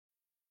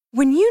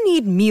When you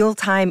need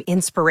mealtime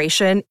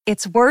inspiration,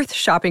 it's worth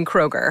shopping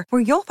Kroger,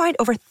 where you'll find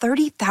over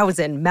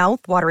 30,000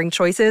 mouth-watering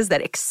choices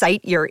that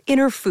excite your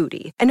inner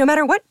foodie. And no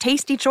matter what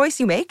tasty choice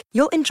you make,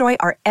 you'll enjoy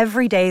our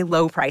everyday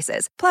low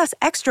prices, plus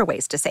extra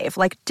ways to save,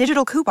 like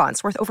digital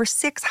coupons worth over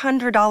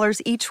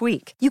 $600 each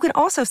week. You can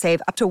also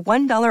save up to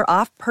 $1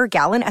 off per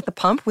gallon at the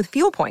pump with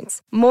fuel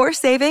points. More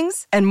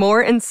savings and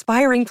more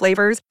inspiring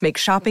flavors make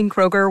shopping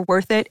Kroger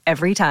worth it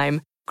every time.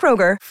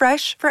 Kroger,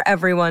 fresh for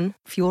everyone.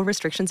 Fuel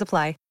restrictions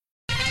apply.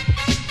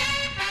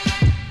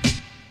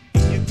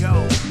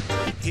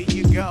 Here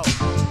you go.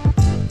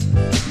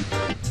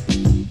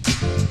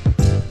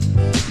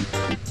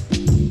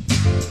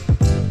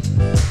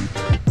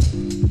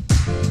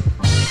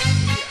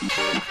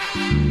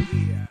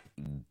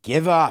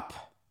 Give up.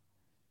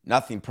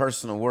 Nothing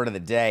personal word of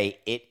the day.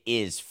 It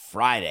is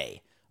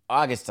Friday,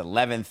 August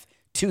 11th,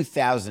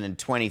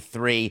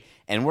 2023,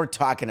 and we're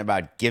talking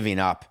about giving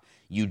up.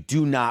 You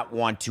do not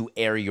want to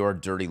air your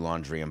dirty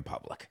laundry in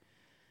public.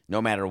 No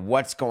matter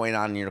what's going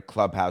on in your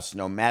clubhouse,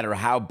 no matter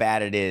how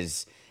bad it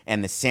is,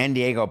 and the San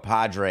Diego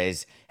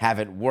Padres have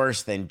it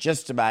worse than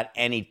just about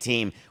any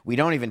team. We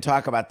don't even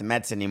talk about the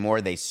Mets anymore.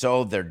 They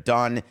sold, they're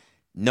done,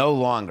 no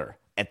longer.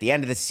 At the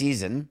end of the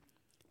season,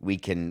 we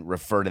can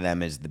refer to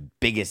them as the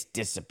biggest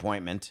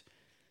disappointment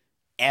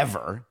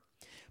ever.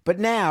 But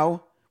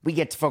now we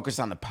get to focus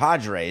on the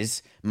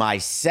Padres, my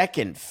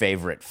second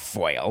favorite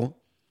foil,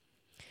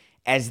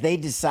 as they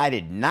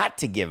decided not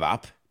to give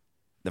up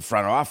the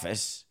front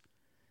office,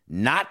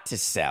 not to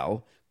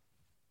sell,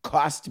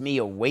 cost me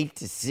a wait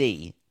to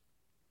see.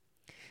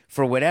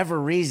 For whatever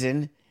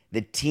reason,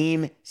 the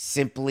team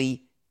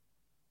simply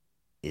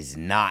is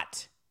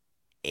not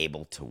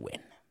able to win.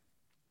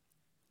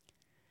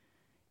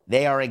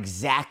 They are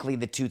exactly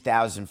the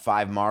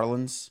 2005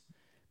 Marlins,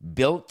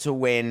 built to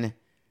win.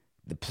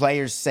 The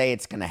players say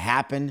it's going to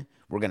happen.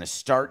 We're going to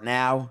start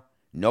now,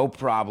 no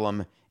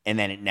problem, and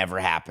then it never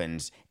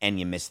happens, and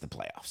you miss the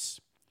playoffs.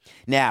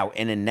 Now,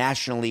 in a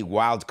National League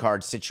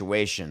wildcard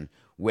situation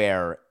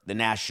where the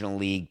National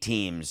League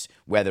teams,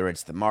 whether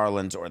it's the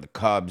Marlins or the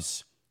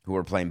Cubs, who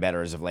are playing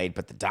better as of late,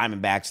 but the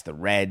Diamondbacks, the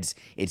Reds,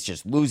 it's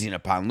just losing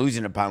upon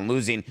losing upon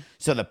losing.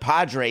 So the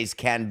Padres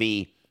can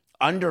be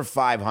under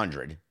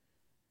 500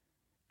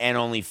 and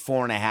only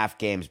 4.5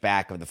 games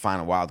back of the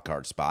final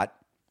wildcard spot.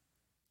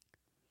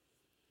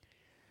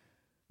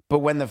 But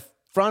when the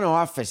front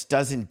office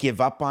doesn't give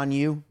up on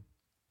you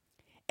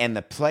and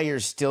the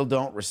players still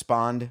don't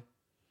respond,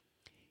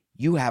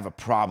 you have a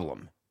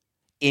problem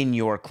in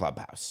your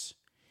clubhouse.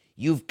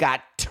 You've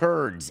got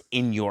turds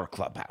in your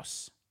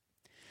clubhouse.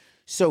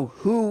 So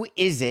who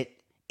is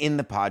it in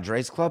the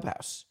Padres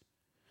clubhouse?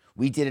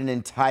 We did an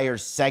entire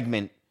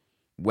segment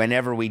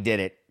whenever we did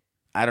it.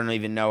 I don't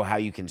even know how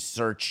you can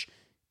search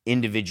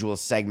individual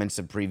segments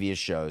of previous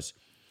shows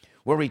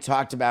where we've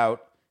talked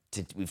about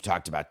Tatis, we've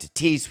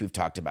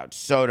talked about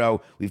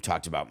Soto, we've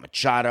talked about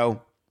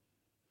Machado,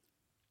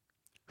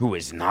 who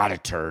is not a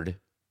turd.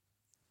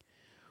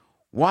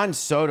 Juan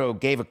Soto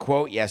gave a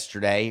quote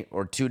yesterday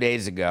or 2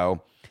 days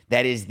ago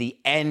that is the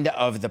end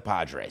of the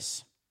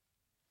Padres.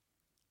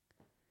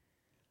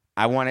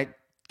 I want to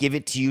give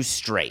it to you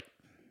straight.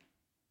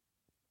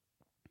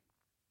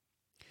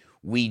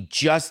 We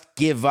just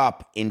give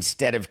up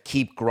instead of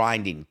keep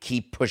grinding,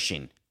 keep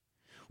pushing.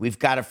 We've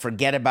got to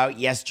forget about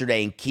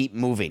yesterday and keep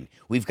moving.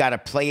 We've got to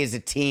play as a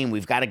team.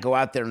 We've got to go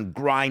out there and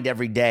grind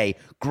every day,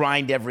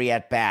 grind every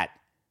at-bat.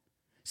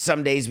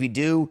 Some days we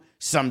do,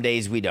 some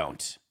days we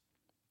don't.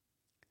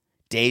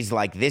 Days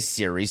like this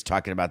series,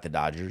 talking about the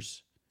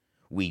Dodgers,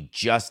 we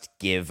just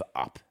give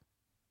up.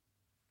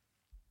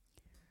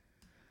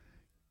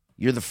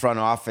 You're the front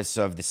office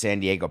of the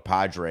San Diego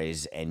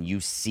Padres, and you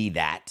see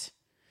that.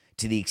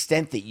 To the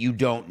extent that you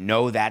don't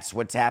know that's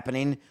what's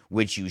happening,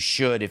 which you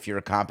should if you're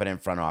a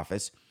competent front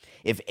office,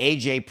 if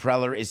A.J.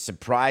 Preller is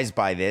surprised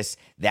by this,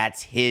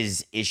 that's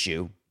his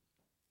issue.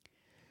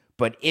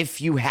 But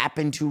if you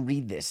happen to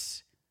read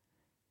this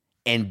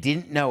and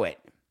didn't know it,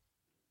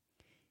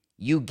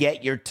 you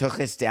get your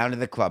tuchus down to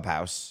the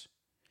clubhouse,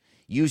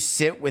 you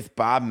sit with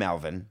Bob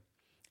Melvin,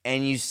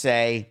 and you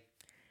say,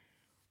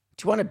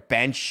 do you want to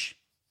bench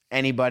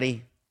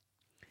anybody?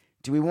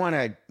 Do we want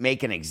to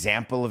make an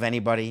example of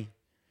anybody?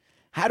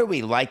 How do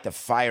we light the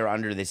fire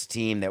under this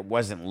team that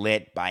wasn't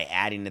lit by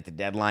adding at the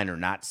deadline or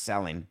not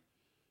selling?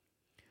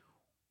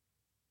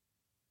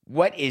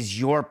 What is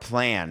your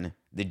plan,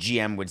 the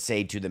GM would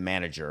say to the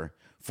manager,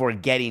 for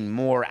getting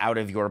more out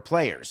of your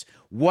players?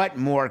 What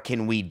more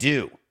can we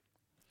do?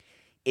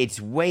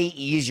 It's way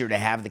easier to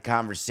have the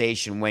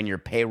conversation when your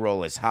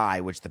payroll is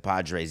high, which the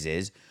Padres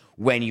is,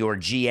 when your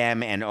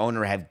GM and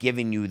owner have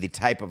given you the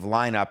type of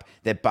lineup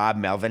that Bob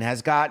Melvin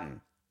has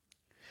gotten.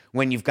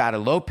 When you've got a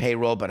low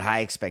payroll but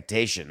high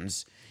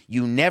expectations,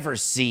 you never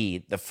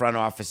see the front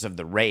office of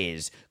the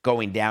Rays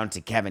going down to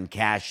Kevin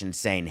Cash and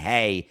saying,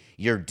 hey,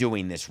 you're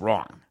doing this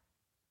wrong.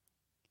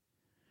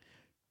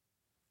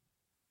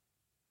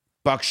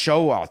 Buck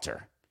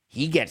Showalter,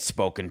 he gets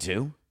spoken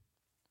to.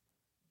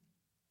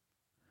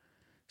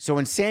 So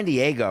in San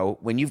Diego,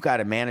 when you've got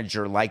a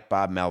manager like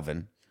Bob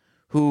Melvin,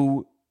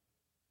 who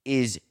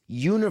is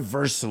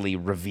universally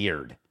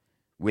revered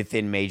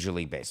within Major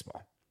League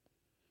Baseball.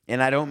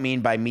 And I don't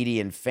mean by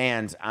media and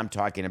fans, I'm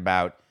talking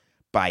about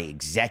by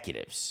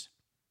executives.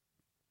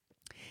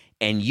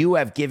 And you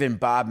have given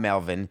Bob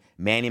Melvin,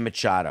 Manny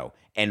Machado,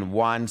 and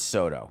Juan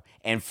Soto,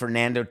 and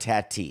Fernando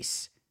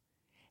Tatis.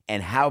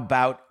 And how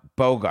about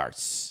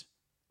Bogarts?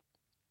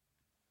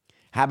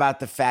 How about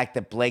the fact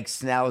that Blake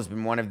Snell has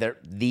been one of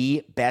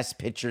the best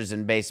pitchers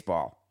in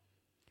baseball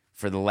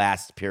for the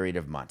last period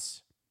of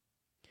months?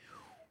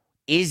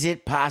 Is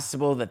it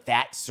possible that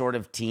that sort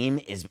of team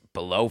is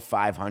below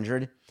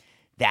 500?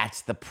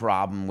 That's the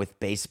problem with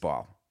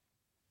baseball.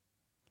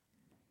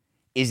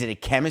 Is it a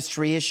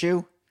chemistry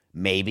issue?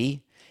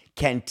 Maybe.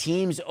 Can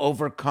teams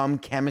overcome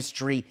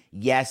chemistry?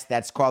 Yes,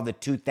 that's called the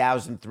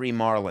 2003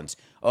 Marlins.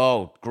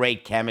 Oh,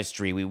 great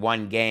chemistry. We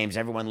won games.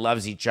 Everyone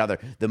loves each other.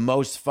 The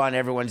most fun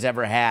everyone's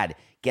ever had.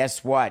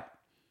 Guess what?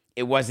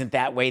 It wasn't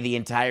that way the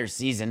entire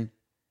season.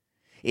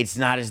 It's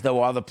not as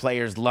though all the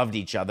players loved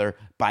each other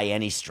by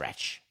any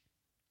stretch.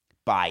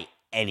 By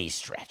any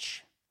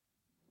stretch.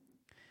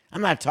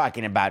 I'm not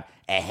talking about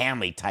a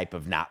Hanley type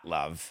of not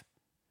love.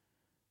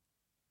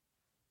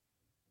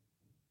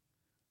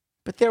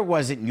 But there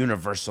wasn't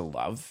universal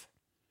love.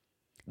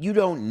 You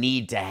don't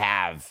need to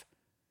have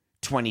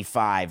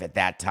 25 at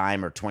that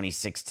time or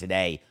 26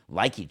 today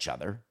like each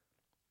other.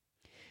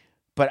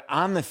 But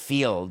on the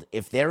field,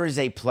 if there is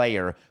a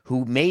player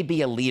who may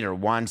be a leader,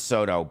 Juan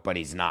Soto, but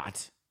he's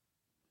not,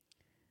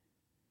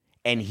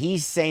 and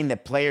he's saying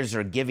that players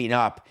are giving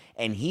up,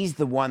 and he's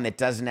the one that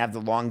doesn't have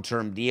the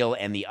long-term deal,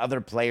 and the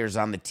other players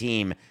on the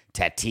team,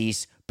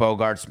 Tatis,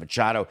 Bogarts,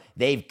 Machado,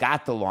 they've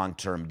got the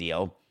long-term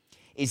deal.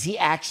 Is he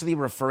actually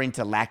referring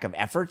to lack of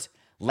effort?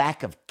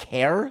 Lack of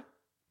care?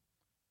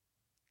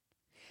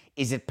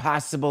 Is it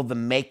possible the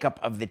makeup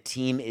of the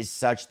team is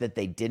such that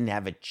they didn't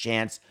have a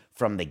chance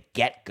from the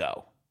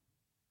get-go?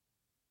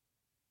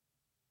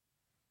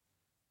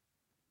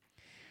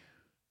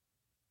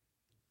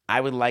 I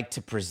would like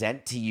to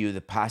present to you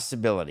the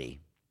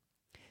possibility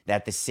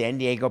that the San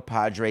Diego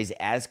Padres,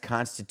 as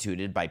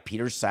constituted by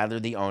Peter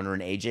Seidler, the owner,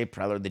 and A.J.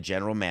 Preller, the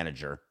general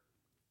manager,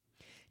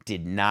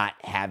 did not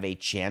have a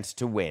chance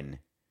to win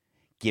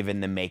given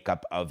the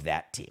makeup of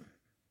that team.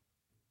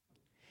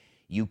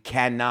 You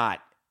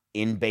cannot,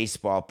 in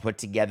baseball, put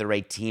together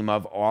a team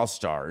of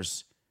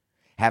all-stars,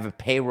 have a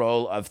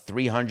payroll of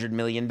 $300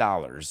 million,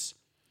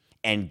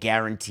 and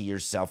guarantee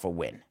yourself a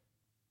win.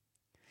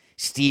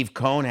 Steve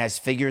Cohen has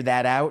figured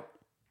that out.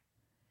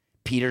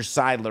 Peter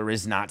Seidler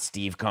is not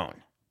Steve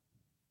Cohen.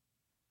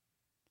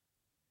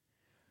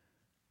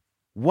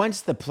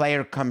 Once the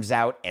player comes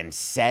out and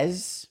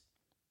says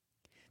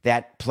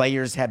that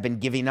players have been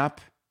giving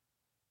up,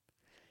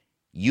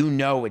 you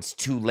know it's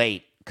too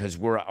late because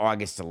we're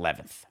August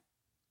 11th.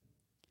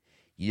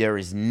 There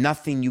is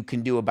nothing you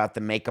can do about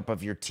the makeup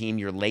of your team.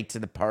 You're late to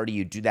the party.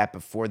 You do that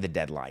before the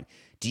deadline.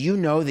 Do you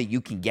know that you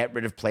can get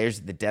rid of players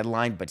at the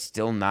deadline but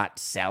still not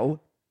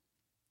sell?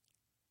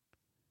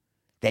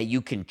 That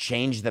you can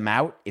change them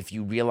out if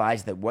you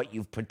realize that what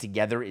you've put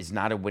together is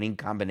not a winning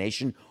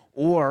combination?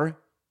 Or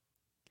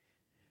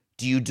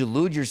do you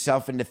delude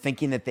yourself into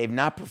thinking that they've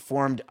not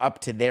performed up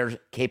to their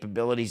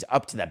capabilities,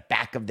 up to the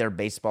back of their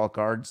baseball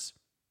cards?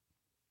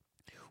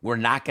 We're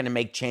not going to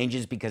make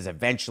changes because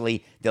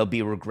eventually there'll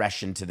be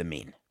regression to the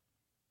mean.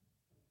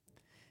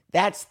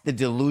 That's the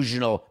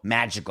delusional,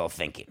 magical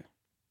thinking.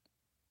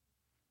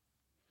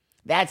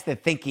 That's the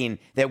thinking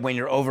that when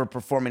you're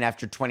overperforming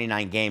after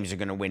 29 games, you're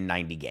going to win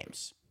 90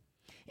 games.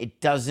 It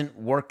doesn't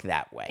work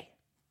that way.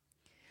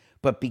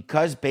 But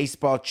because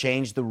baseball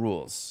changed the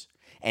rules,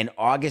 and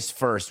August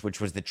 1st, which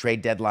was the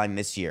trade deadline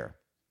this year,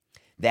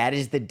 that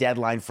is the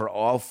deadline for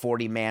all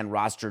 40-man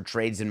roster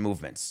trades and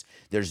movements.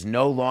 There's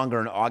no longer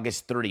an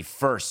August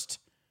 31st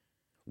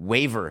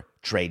waiver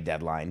trade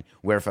deadline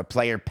where if a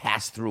player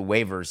passed through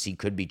waivers, he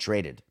could be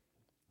traded.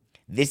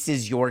 This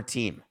is your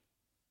team.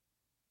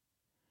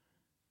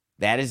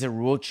 That is a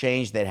rule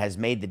change that has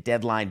made the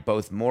deadline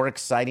both more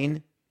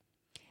exciting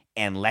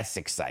and less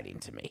exciting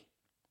to me.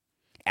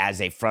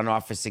 As a front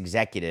office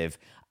executive,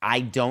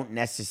 I don't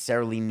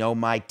necessarily know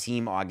my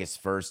team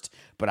August 1st,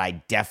 but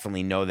I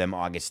definitely know them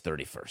August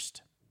 31st.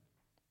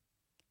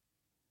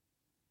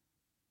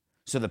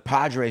 So the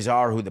Padres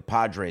are who the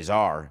Padres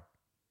are,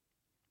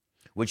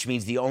 which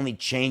means the only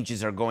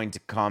changes are going to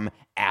come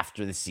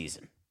after the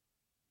season.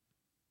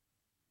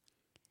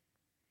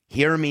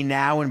 Hear me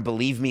now and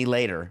believe me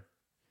later.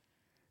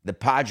 The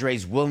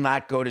Padres will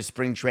not go to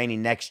spring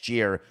training next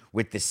year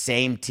with the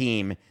same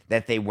team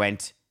that they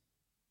went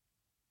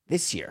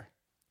this year.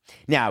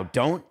 Now,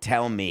 don't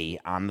tell me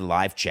on the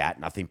live chat,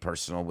 nothing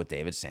personal with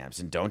David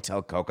Sampson. Don't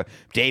tell Coca,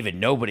 David,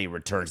 nobody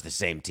returns the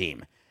same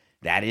team.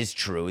 That is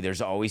true.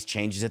 There's always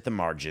changes at the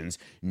margins.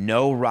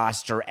 No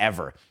roster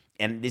ever.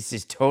 And this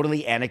is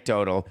totally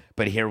anecdotal,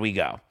 but here we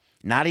go.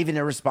 Not even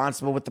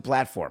irresponsible with the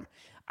platform.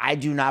 I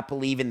do not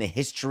believe in the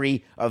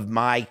history of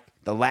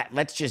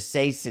let's just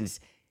say since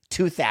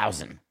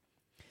 2000,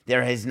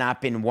 there has not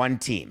been one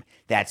team.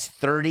 That's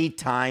 30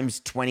 times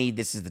 20.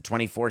 This is the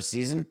 24th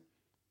season.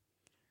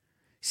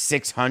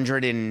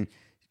 600 and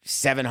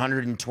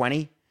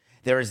 720.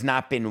 There has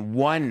not been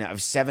one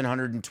of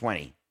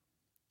 720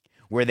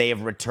 where they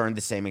have returned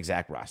the same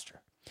exact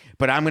roster.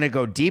 But I'm going to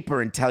go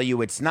deeper and tell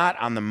you it's not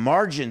on the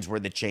margins where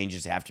the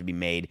changes have to be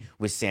made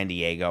with San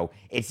Diego.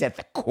 It's at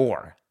the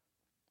core.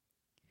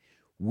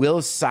 Will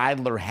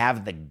Seidler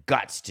have the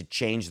guts to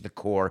change the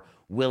core?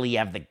 Will he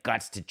have the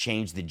guts to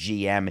change the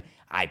GM?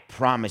 I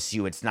promise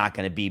you it's not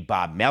going to be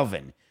Bob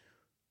Melvin.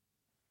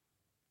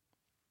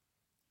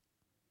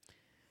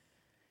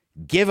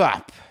 Give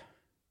up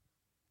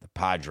the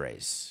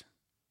Padres.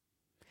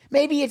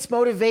 Maybe it's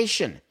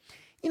motivation.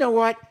 You know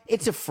what?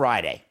 It's a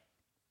Friday.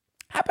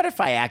 How about if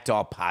I act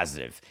all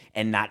positive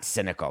and not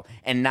cynical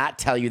and not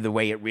tell you the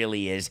way it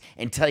really is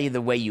and tell you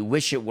the way you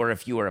wish it were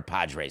if you were a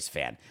Padres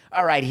fan?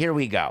 All right, here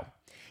we go.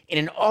 In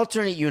an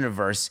alternate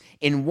universe,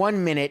 in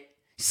 1 minute,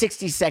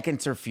 60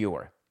 seconds or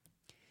fewer,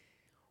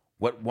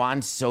 what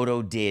Juan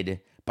Soto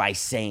did by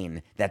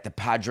saying that the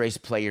Padres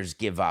players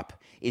give up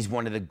is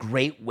one of the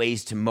great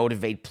ways to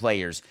motivate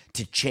players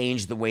to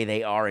change the way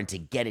they are and to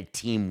get a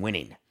team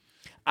winning.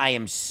 I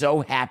am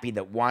so happy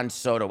that Juan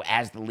Soto,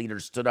 as the leader,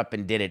 stood up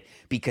and did it,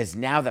 because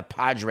now the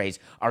Padres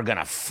are going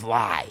to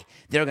fly.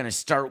 They're going to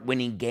start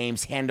winning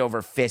games hand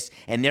over fist,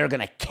 and they're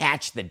going to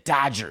catch the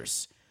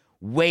Dodgers.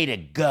 Way to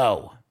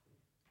go.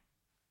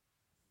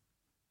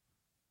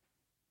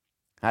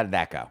 How did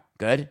that go?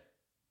 Good?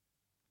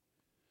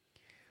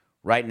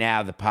 Right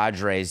now, the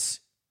Padres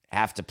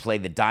have to play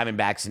the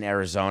Diamondbacks in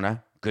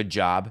Arizona. Good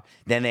job.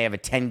 Then they have a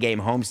 10-game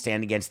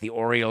homestand against the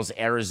Orioles,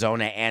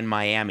 Arizona, and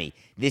Miami.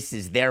 This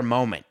is their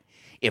moment.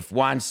 If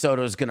Juan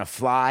Soto is going to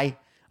fly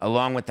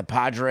along with the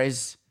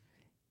Padres,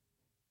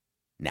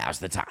 now's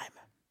the time.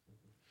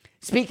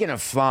 Speaking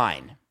of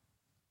flying,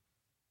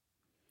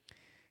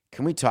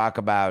 can we talk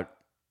about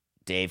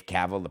Dave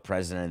Kaval, the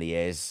president of the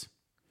A's?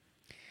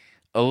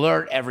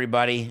 Alert,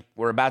 everybody.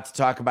 We're about to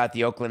talk about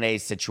the Oakland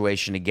A's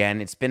situation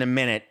again. It's been a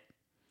minute,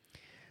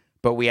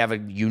 but we have a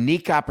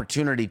unique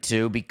opportunity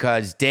to,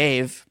 because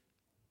Dave,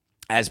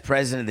 as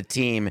president of the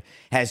team,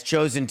 has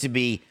chosen to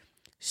be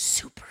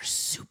super,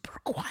 super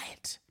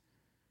quiet.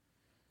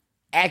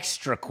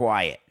 Extra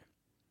quiet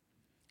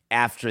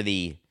after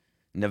the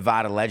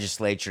Nevada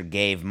legislature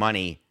gave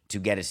money to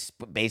get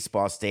a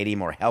baseball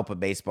stadium or help a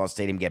baseball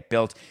stadium get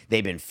built.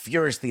 They've been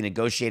furiously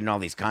negotiating all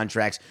these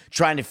contracts,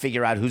 trying to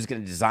figure out who's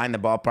going to design the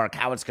ballpark,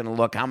 how it's going to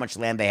look, how much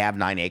land they have,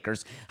 9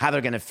 acres, how they're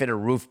going to fit a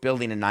roof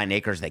building in 9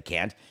 acres, they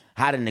can't,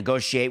 how to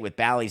negotiate with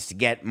Bally's to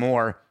get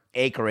more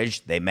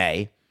acreage, they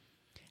may,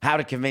 how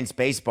to convince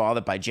baseball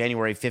that by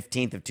January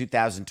 15th of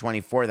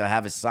 2024, they'll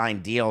have a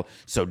signed deal,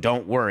 so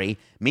don't worry.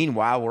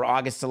 Meanwhile, we're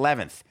August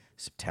 11th.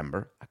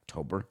 September,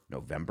 October,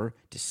 November,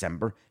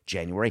 December,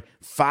 January,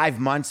 5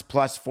 months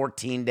plus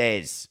 14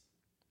 days.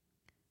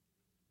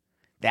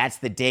 That's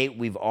the date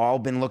we've all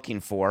been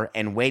looking for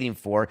and waiting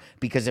for,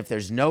 because if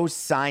there's no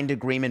signed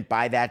agreement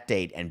by that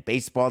date and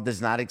baseball does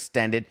not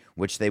extend it,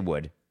 which they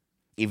would,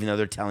 even though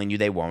they're telling you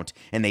they won't,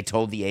 and they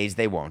told the A's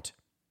they won't,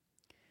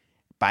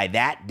 by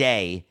that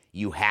day,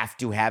 you have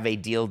to have a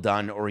deal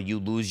done or you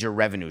lose your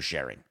revenue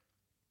sharing.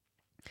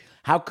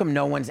 How come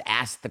no one's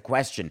asked the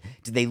question?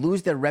 Did they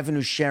lose their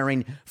revenue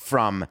sharing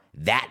from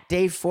that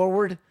day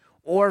forward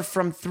or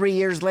from 3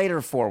 years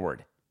later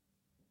forward?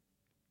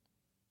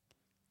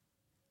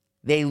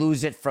 They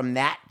lose it from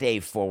that day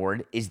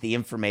forward is the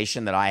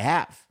information that I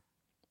have.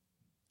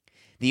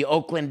 The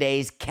Oakland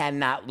A's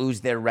cannot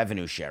lose their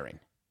revenue sharing.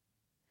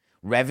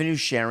 Revenue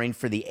sharing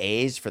for the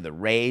A's, for the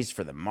Rays,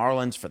 for the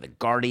Marlins, for the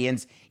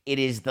Guardians, it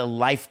is the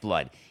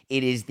lifeblood.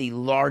 It is the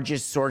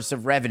largest source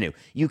of revenue.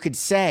 You could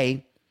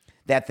say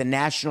that the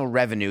national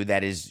revenue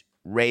that is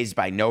raised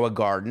by Noah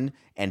Garden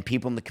and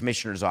people in the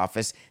commissioner's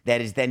office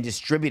that is then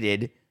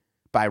distributed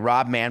by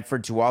Rob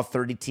Manfred to all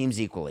 30 teams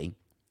equally,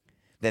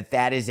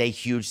 that is a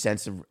huge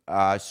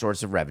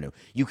source of revenue.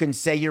 You can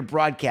say your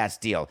broadcast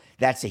deal,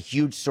 that's a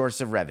huge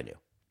source of revenue.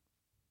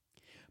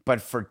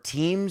 But for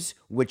teams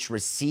which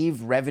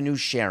receive revenue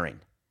sharing,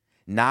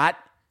 not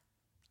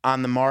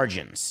on the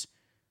margins,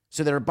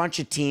 so there are a bunch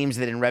of teams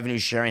that in revenue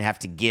sharing have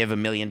to give $1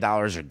 million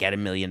or get $1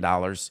 million.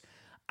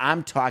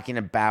 I'm talking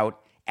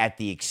about at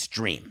the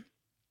extreme.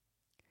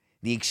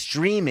 The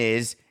extreme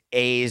is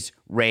A's,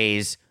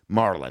 Rays,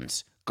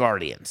 Marlins,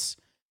 Guardians.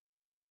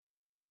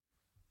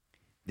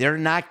 They're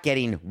not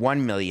getting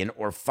 $1 million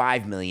or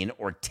 $5 million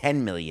or $10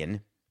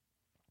 million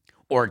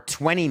or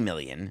 $20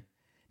 million.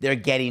 They're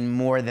getting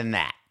more than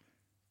that.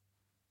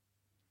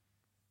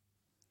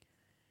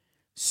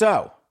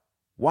 So,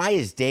 why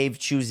is Dave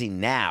choosing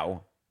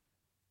now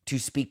to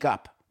speak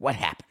up? What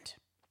happened?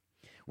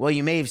 Well,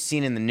 you may have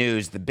seen in the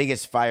news, the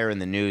biggest fire in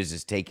the news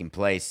is taking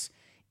place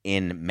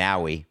in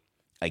Maui.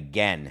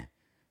 Again,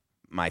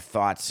 my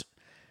thoughts,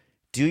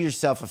 do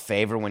yourself a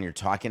favor when you're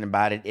talking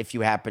about it, if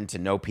you happen to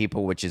know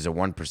people, which is a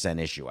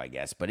 1% issue, I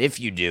guess. But if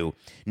you do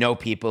know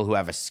people who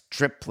have a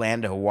trip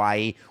planned to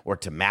Hawaii or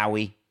to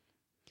Maui,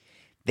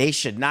 they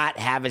should not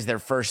have as their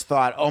first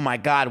thought, oh my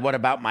God, what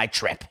about my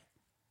trip?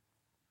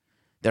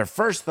 Their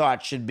first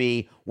thought should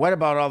be, what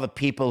about all the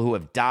people who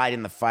have died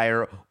in the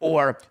fire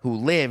or who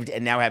lived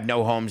and now have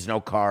no homes,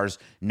 no cars,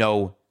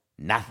 no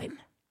nothing?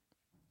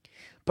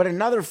 But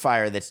another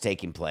fire that's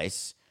taking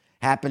place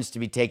happens to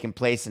be taking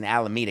place in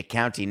Alameda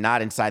County,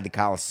 not inside the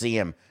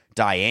Coliseum,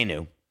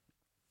 Dianu,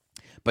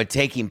 but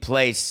taking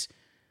place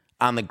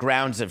on the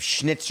grounds of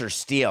Schnitzer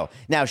Steel.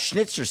 Now,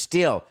 Schnitzer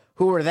Steel,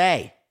 who are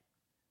they?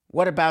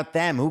 What about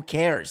them? Who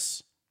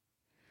cares?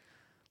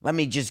 Let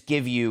me just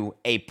give you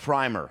a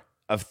primer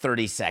of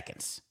 30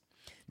 seconds.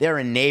 They're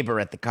a neighbor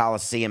at the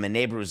Coliseum, a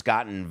neighbor who's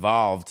gotten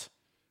involved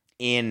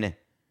in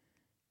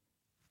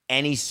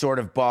any sort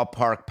of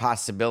ballpark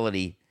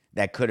possibility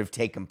that could have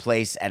taken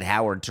place at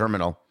Howard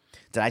Terminal.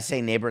 Did I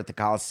say neighbor at the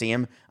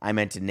Coliseum? I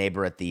meant a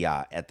neighbor at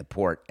the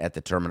port, at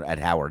the terminal, at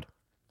Howard.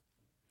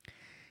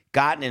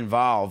 Gotten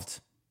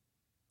involved.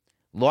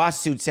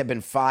 Lawsuits have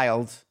been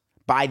filed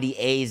by the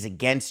A's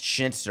against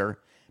Schnitzer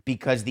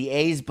because the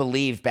A's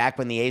believed, back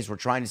when the A's were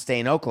trying to stay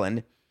in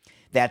Oakland,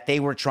 that they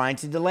were trying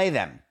to delay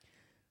them.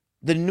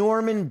 The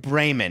Norman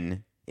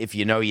Brayman, if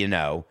you know, you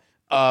know,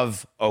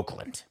 of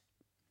Oakland.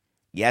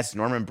 Yes,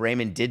 Norman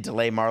Brayman did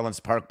delay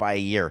Marlins Park by a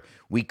year.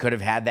 We could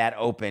have had that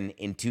open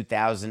in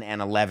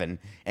 2011,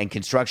 and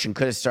construction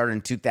could have started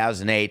in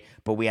 2008,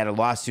 but we had a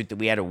lawsuit that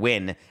we had to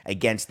win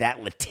against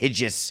that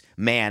litigious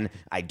man.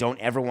 I don't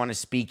ever want to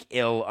speak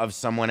ill of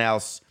someone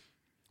else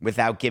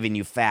without giving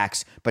you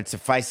facts, but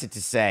suffice it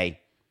to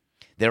say,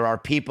 there are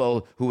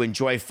people who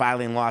enjoy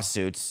filing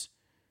lawsuits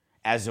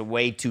as a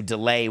way to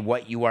delay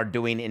what you are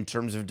doing in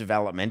terms of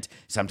development.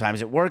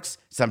 Sometimes it works,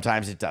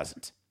 sometimes it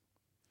doesn't.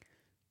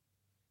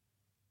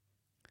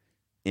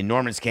 In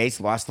Norman's case,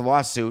 lost the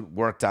lawsuit,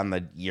 worked on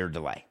the year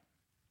delay.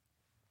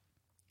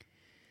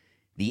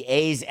 The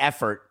A's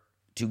effort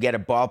to get a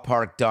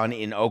ballpark done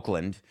in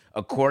Oakland,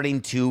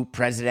 according to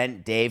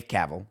President Dave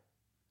Kaval,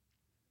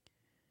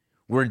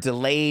 were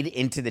delayed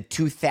into the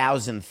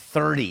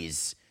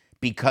 2030s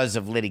because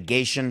of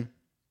litigation,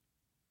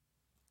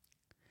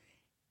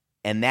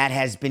 and that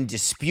has been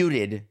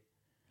disputed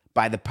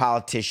by the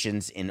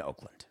politicians in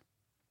Oakland.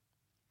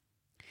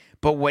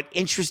 But what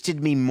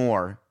interested me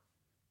more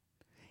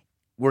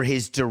were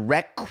his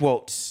direct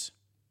quotes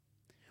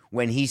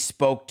when he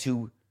spoke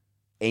to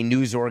a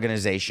news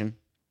organization.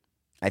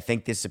 I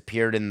think this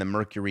appeared in the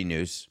Mercury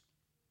News.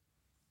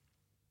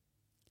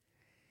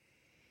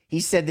 He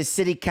said the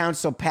city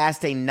council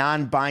passed a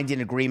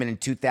non-binding agreement in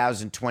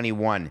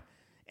 2021,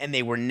 and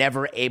they were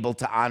never able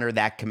to honor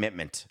that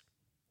commitment.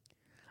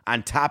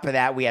 On top of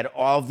that, we had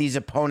all of these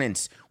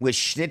opponents, with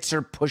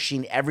Schnitzer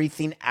pushing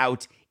everything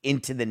out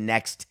into the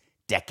next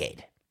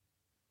decade.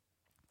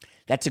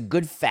 That's a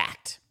good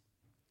fact.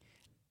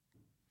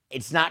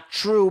 It's not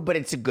true, but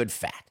it's a good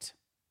fact.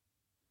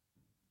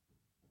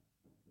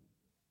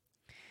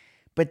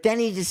 But then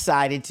he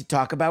decided to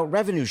talk about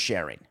revenue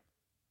sharing.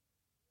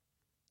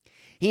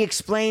 He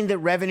explained that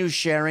revenue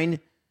sharing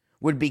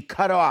would be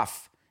cut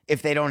off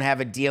if they don't have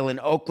a deal in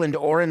Oakland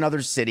or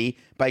another city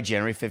by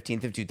January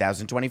 15th of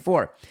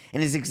 2024.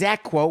 And his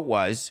exact quote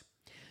was,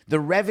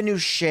 "The revenue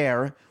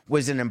share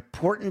was an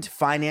important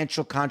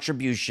financial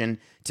contribution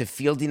to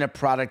fielding a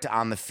product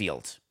on the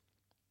field.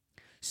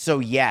 So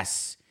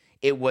yes,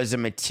 it was a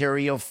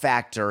material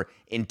factor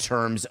in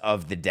terms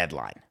of the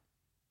deadline."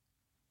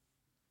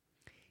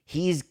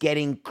 He's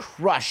getting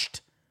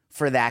crushed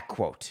for that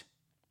quote,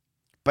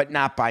 but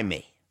not by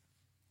me.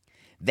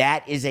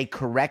 That is a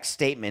correct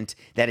statement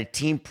that a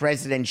team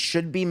president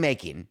should be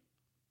making,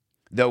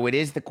 though it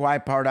is the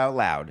quiet part out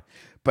loud.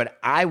 But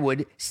I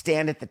would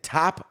stand at the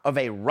top of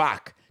a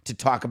rock to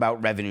talk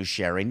about revenue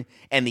sharing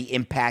and the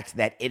impact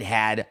that it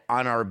had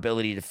on our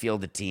ability to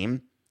field a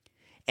team,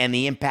 and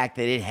the impact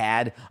that it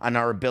had on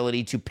our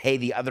ability to pay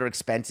the other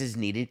expenses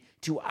needed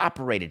to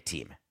operate a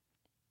team.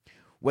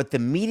 What the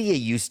media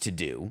used to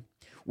do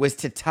was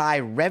to tie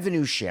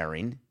revenue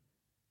sharing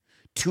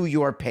to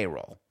your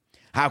payroll.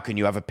 How can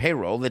you have a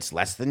payroll that's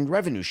less than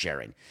revenue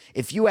sharing?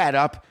 If you add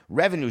up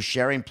revenue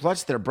sharing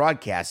plus their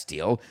broadcast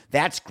deal,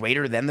 that's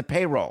greater than the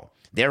payroll.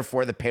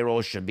 Therefore, the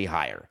payroll should be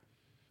higher.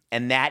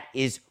 And that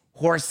is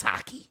horse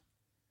hockey.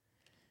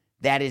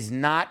 That is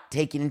not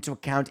taking into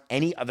account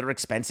any other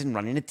expense in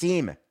running a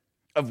team,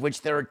 of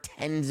which there are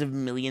tens of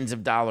millions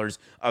of dollars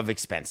of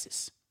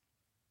expenses.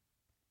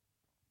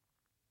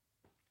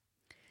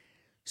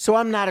 So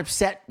I'm not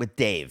upset with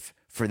Dave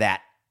for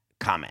that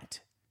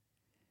comment.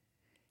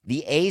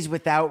 The A's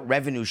without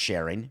revenue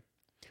sharing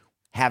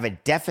have a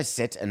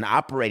deficit, an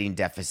operating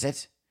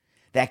deficit,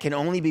 that can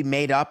only be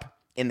made up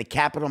in the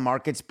capital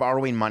markets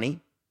borrowing money.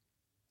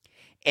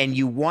 And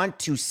you want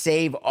to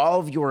save all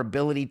of your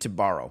ability to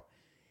borrow.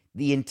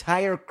 The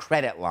entire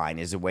credit line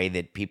is a way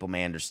that people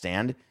may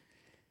understand.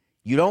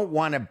 You don't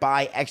want to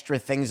buy extra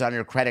things on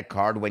your credit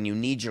card when you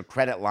need your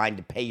credit line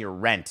to pay your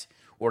rent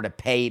or to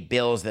pay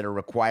bills that are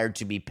required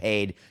to be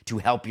paid to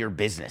help your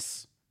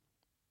business.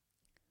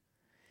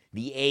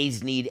 The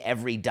A's need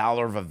every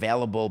dollar of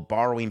available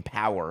borrowing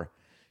power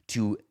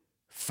to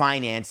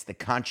finance the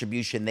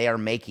contribution they are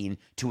making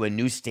to a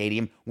new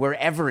stadium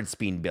wherever it's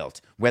being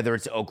built, whether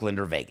it's Oakland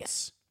or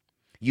Vegas.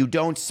 You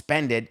don't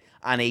spend it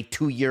on a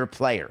 2-year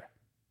player.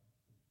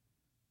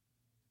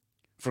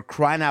 For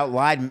crying out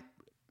loud,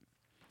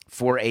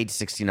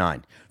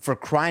 4869. For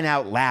crying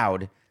out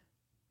loud,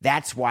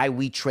 that's why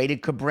we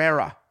traded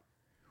Cabrera.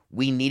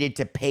 We needed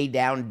to pay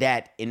down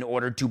debt in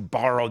order to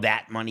borrow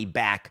that money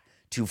back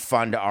to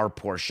fund our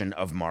portion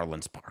of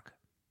Marlins Park.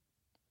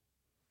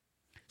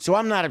 So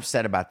I'm not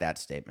upset about that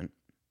statement.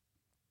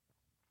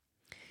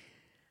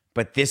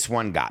 But this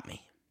one got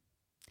me.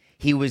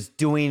 He was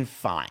doing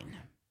fine.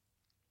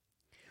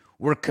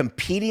 We're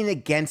competing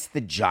against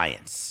the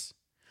Giants.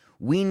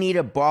 We need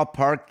a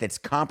ballpark that's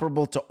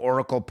comparable to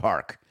Oracle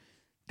Park.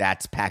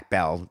 That's Pac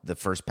Bell, the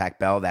first Pac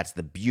Bell. That's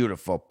the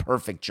beautiful,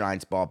 perfect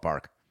Giants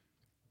ballpark.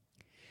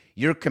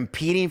 You're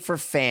competing for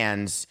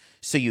fans,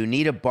 so you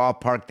need a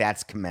ballpark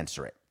that's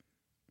commensurate.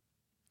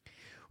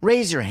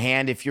 Raise your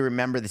hand if you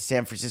remember the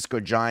San Francisco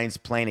Giants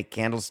playing at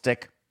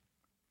Candlestick.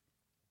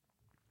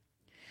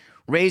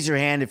 Raise your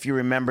hand if you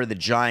remember the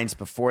Giants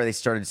before they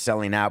started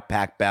selling out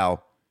Pac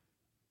Bell,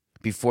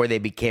 before they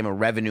became a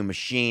revenue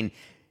machine.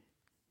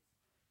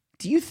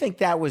 Do you think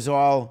that was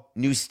all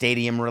new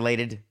stadium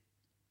related?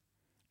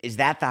 Is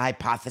that the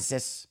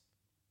hypothesis?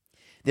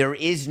 There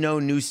is no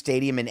new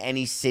stadium in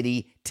any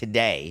city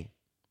today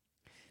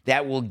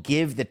that will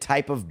give the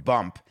type of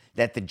bump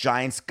that the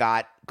Giants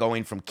got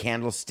going from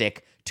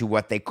Candlestick to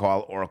what they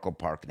call Oracle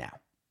Park now.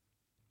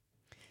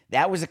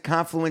 That was a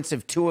confluence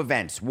of two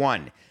events.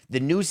 One, the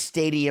new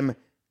stadium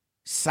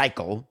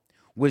cycle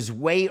was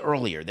way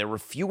earlier. There were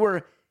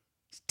fewer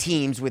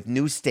teams with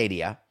new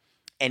stadia,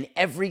 and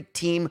every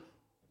team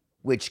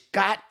which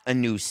got a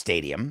new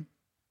stadium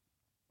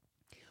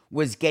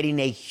was getting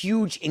a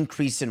huge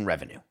increase in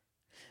revenue.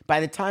 By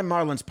the time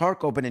Marlins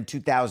Park opened in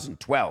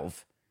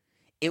 2012,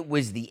 it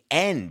was the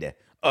end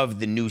of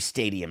the new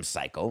stadium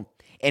cycle,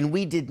 and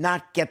we did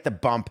not get the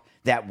bump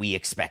that we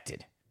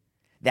expected,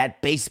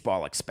 that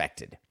baseball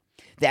expected,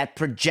 that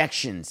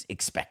projections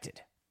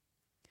expected.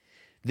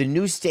 The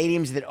new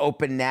stadiums that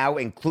open now,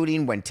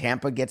 including when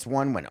Tampa gets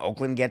one, when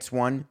Oakland gets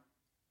one,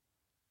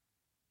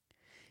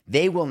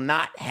 they will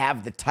not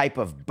have the type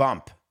of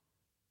bump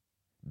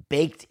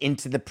baked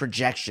into the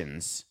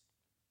projections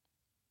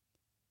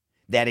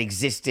that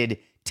existed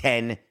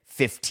 10,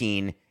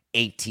 15,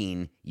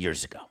 18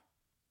 years ago.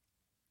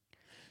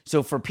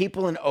 So for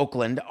people in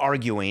Oakland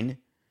arguing,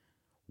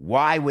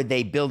 why would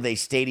they build a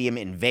stadium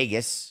in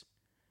Vegas?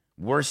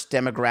 Worse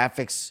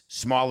demographics,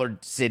 smaller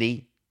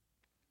city,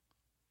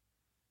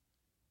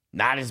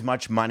 not as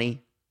much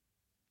money,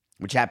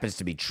 which happens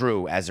to be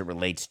true as it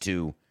relates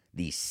to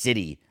the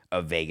city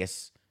of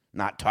Vegas,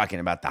 not talking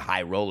about the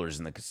high rollers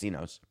in the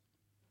casinos.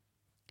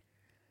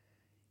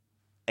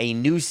 A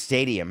new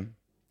stadium,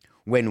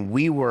 when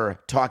we were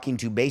talking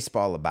to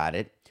baseball about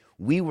it,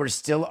 we were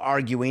still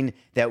arguing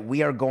that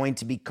we are going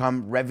to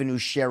become revenue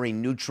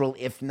sharing neutral,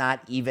 if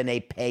not even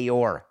a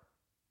payor.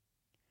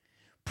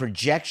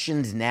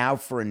 Projections now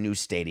for a new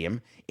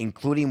stadium,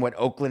 including what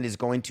Oakland is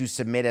going to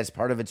submit as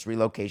part of its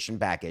relocation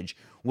package,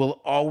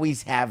 will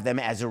always have them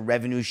as a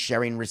revenue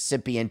sharing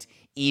recipient,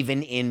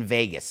 even in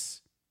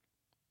Vegas.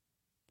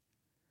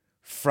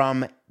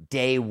 From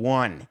day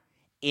one,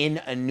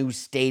 in a new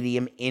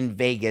stadium in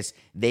Vegas,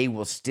 they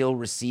will still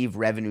receive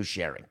revenue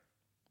sharing.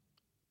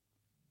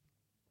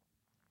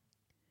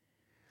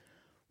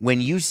 When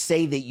you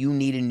say that you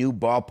need a new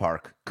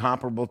ballpark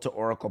comparable to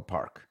Oracle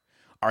Park,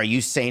 are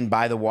you saying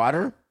by the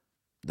water?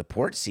 The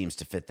port seems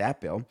to fit that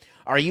bill.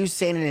 Are you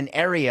saying in an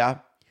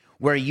area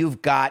where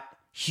you've got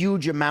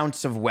huge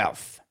amounts of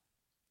wealth?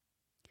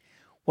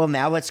 Well,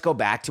 now let's go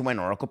back to when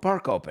Oracle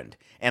Park opened.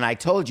 And I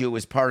told you it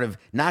was part of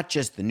not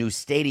just the new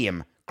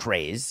stadium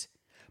craze,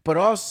 but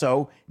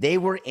also they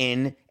were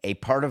in a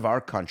part of our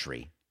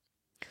country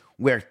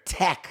where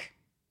tech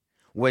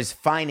was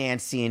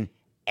financing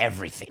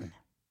everything.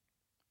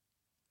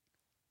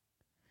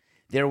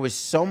 There was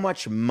so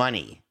much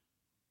money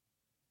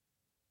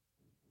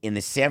in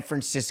the San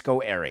Francisco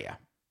area.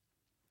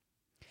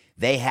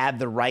 They had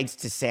the rights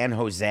to San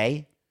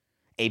Jose,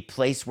 a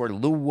place where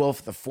Lou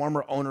Wolf, the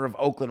former owner of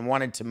Oakland,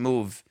 wanted to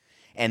move,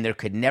 and there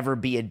could never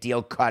be a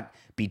deal cut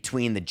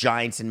between the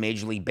Giants and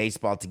Major League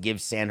Baseball to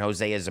give San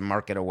Jose as a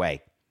market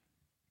away.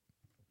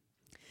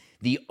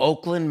 The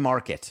Oakland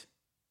market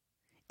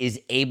is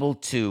able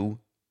to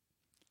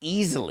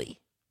easily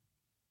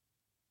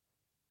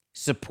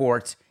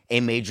support a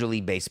Major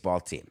League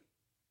Baseball team.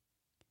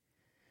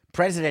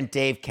 President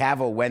Dave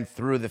Kaval went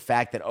through the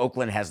fact that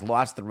Oakland has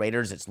lost the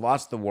Raiders, it's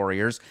lost the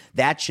Warriors.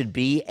 That should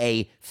be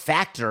a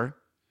factor.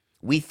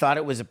 We thought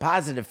it was a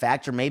positive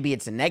factor. Maybe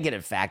it's a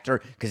negative factor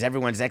because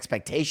everyone's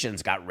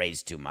expectations got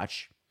raised too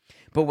much.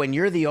 But when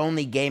you're the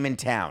only game in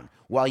town,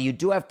 while you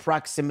do have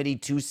proximity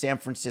to San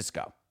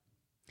Francisco,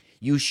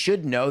 you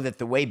should know that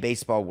the way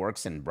baseball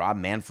works, and Rob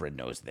Manfred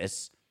knows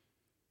this,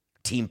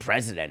 team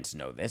presidents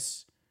know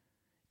this,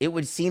 it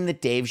would seem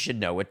that Dave should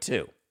know it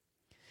too.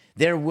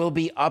 There will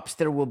be ups,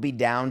 there will be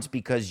downs,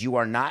 because you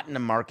are not in a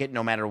market,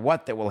 no matter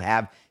what, that will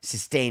have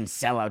sustained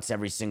sellouts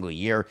every single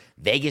year.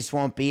 Vegas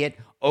won't be it.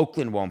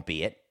 Oakland won't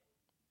be it.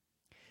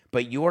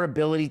 But your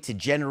ability to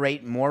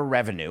generate more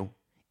revenue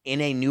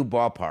in a new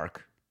ballpark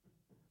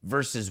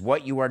versus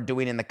what you are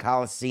doing in the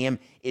Coliseum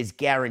is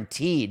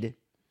guaranteed,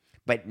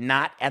 but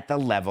not at the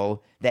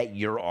level that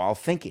you're all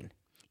thinking.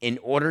 In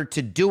order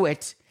to do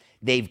it,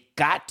 they've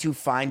got to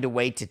find a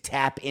way to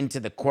tap into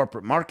the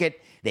corporate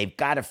market. They've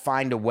got to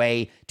find a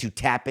way to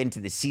tap into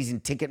the season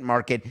ticket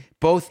market,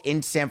 both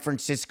in San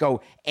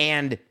Francisco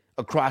and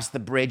across the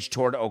bridge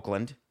toward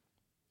Oakland,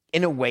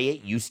 in a way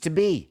it used to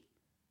be.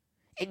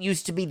 It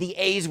used to be the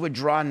A's would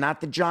draw, not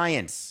the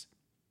Giants.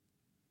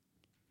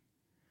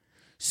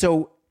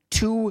 So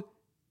 2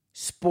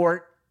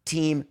 sport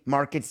team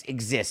markets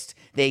exist.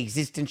 They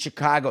exist in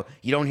Chicago.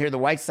 You don't hear the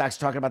White Sox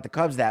talking about the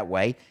Cubs that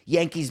way.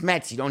 Yankees,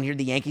 Mets. You don't hear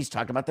the Yankees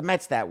talking about the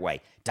Mets that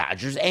way.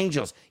 Dodgers,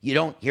 Angels. You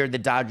don't hear the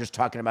Dodgers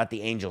talking about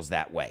the Angels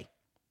that way.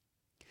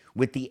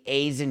 With the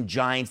A's and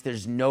Giants,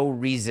 there's no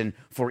reason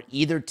for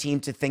either team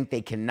to think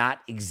they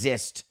cannot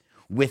exist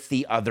with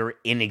the other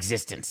in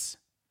existence.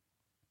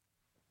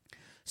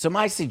 So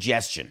my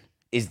suggestion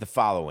is the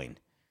following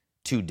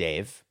to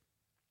Dave.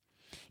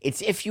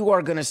 It's if you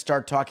are going to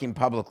start talking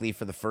publicly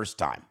for the first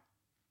time,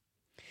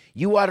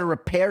 you ought to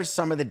repair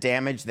some of the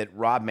damage that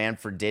Rob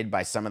Manfred did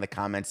by some of the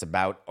comments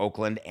about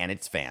Oakland and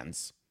its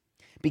fans,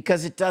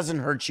 because it doesn't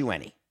hurt you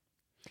any.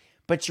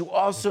 But you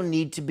also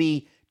need to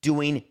be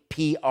doing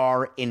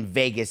PR in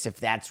Vegas if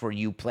that's where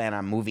you plan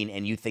on moving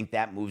and you think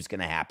that move's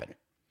going to happen.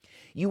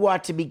 You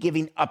ought to be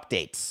giving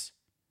updates.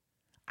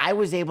 I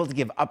was able to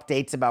give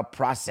updates about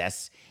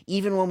process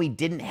even when we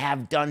didn't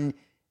have done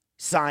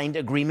signed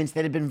agreements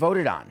that had been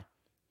voted on.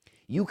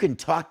 You can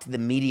talk to the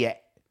media,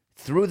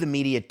 through the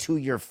media, to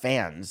your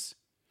fans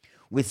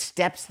with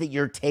steps that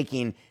you're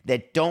taking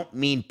that don't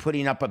mean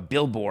putting up a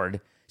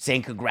billboard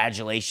saying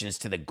congratulations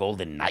to the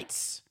Golden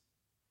Knights.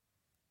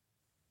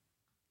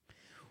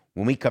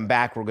 When we come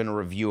back, we're going to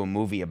review a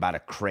movie about a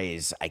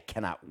craze. I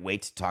cannot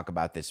wait to talk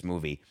about this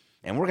movie.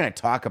 And we're going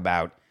to talk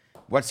about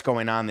what's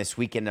going on this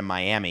weekend in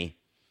Miami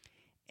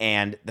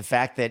and the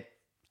fact that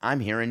I'm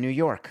here in New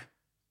York.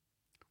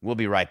 We'll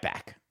be right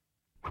back.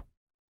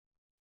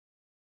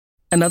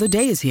 Another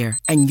day is here,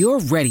 and you're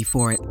ready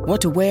for it.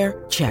 What to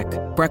wear? Check.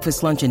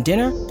 Breakfast, lunch, and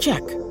dinner?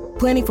 Check.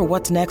 Planning for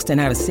what's next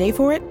and how to save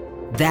for it?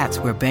 That's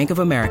where Bank of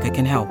America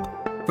can help.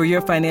 For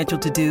your financial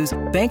to-dos,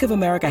 Bank of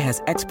America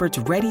has experts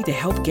ready to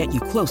help get you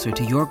closer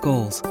to your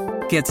goals.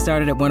 Get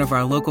started at one of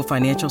our local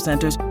financial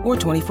centers or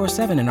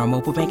 24/7 in our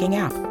mobile banking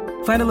app.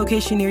 Find a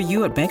location near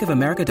you at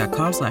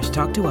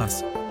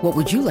bankofamerica.com/talktous. What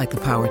would you like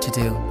the power to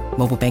do?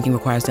 Mobile banking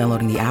requires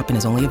downloading the app and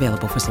is only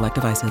available for select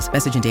devices.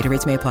 Message and data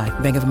rates may apply.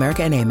 Bank of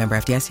America N.A., member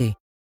FDIC.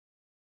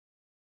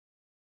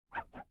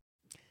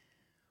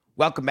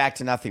 Welcome back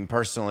to Nothing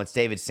Personal. It's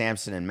David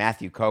Sampson and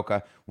Matthew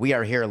Coca. We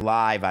are here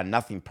live on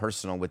Nothing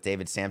Personal with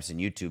David Sampson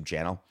YouTube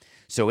channel.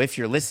 So if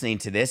you're listening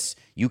to this,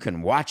 you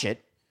can watch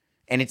it.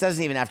 And it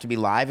doesn't even have to be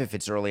live if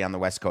it's early on the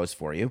West Coast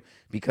for you,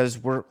 because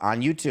we're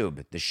on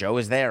YouTube. The show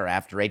is there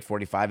after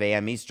 8:45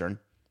 a.m. Eastern.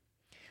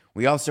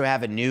 We also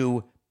have a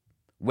new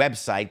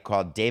website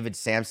called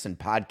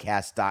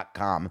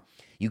davidsampsonpodcast.com.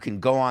 You can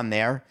go on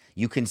there.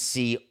 You can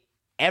see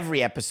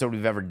every episode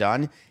we've ever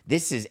done.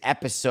 This is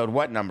episode,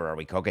 what number are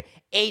we, Coca?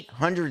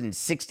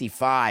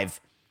 865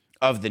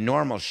 of the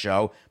normal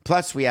show.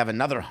 Plus, we have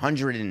another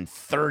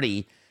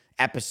 130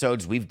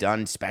 episodes we've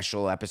done,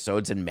 special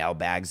episodes and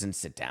mailbags and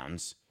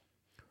sit-downs.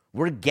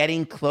 We're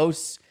getting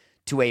close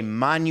to a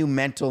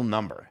monumental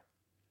number,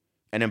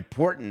 an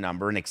important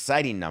number, an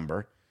exciting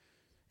number,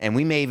 and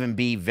we may even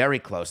be very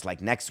close, like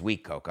next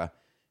week, Coca,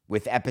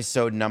 with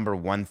episode number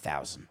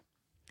 1,000.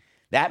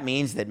 That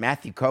means that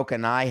Matthew Coca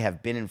and I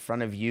have been in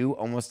front of you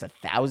almost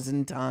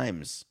 1,000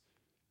 times.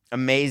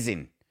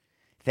 Amazing.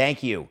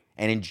 Thank you.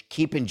 And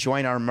keep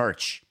enjoying our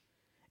merch.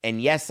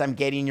 And yes, I'm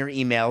getting your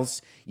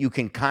emails. You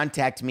can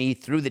contact me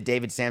through the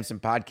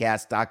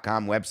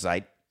davidsampsonpodcast.com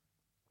website.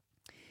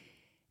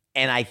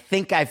 And I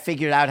think I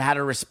figured out how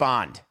to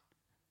respond.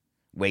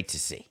 Wait to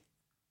see.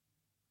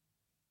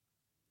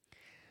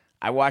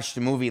 I watched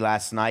a movie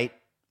last night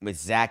with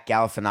Zach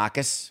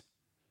Galifianakis,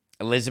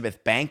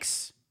 Elizabeth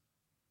Banks,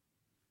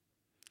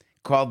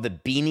 called The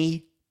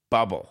Beanie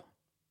Bubble.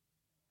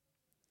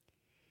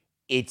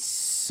 It's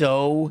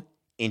so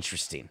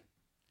interesting.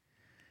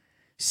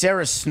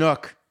 Sarah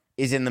Snook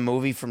is in the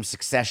movie from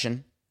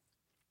Succession.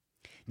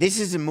 This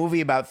is a movie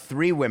about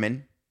 3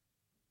 women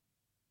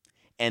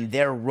and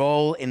their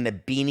role in the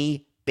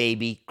Beanie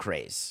Baby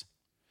craze.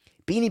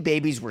 Beanie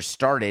Babies were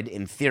started,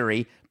 in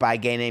theory, by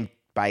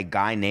a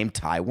guy named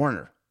Ty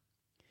Werner.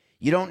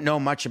 You don't know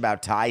much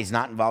about Ty. He's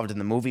not involved in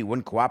the movie,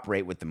 wouldn't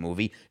cooperate with the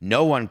movie.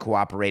 No one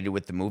cooperated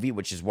with the movie,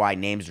 which is why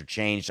names are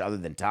changed other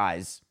than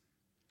Ty's.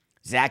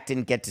 Zach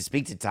didn't get to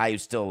speak to Ty,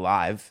 who's still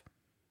alive.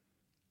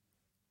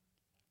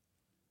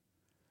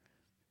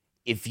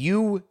 If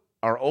you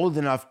are old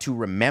enough to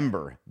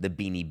remember the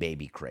Beanie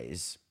Baby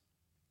craze,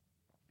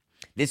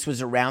 this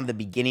was around the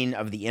beginning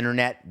of the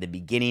internet, the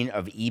beginning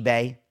of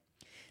eBay.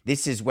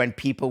 This is when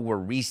people were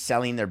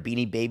reselling their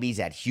Beanie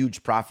Babies at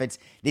huge profits.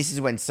 This is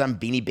when some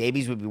Beanie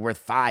Babies would be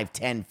worth $5,000,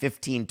 $10,000,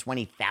 $15,000,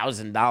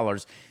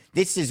 $20,000.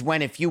 This is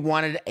when if you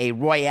wanted a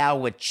Royale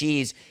with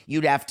cheese,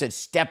 you'd have to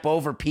step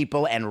over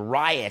people and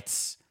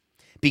riots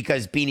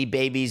because Beanie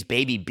Babies,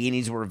 baby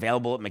beanies were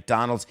available at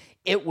McDonald's.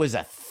 It was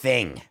a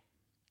thing.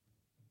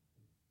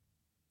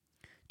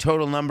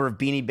 Total number of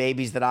Beanie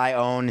Babies that I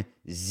own,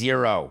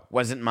 0.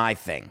 Wasn't my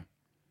thing.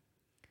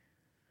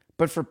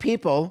 But for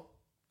people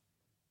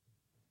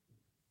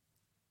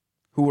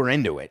who were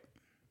into it,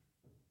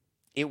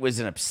 it was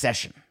an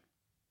obsession.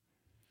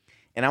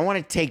 And I want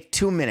to take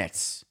 2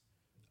 minutes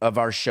of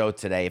our show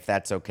today, if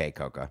that's okay,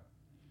 Coca.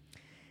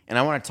 And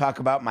I want to talk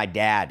about my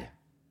dad.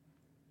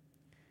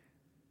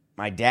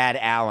 My dad,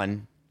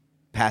 Alan,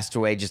 passed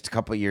away just a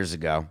couple years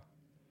ago.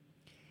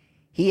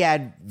 He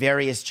had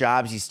various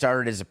jobs. He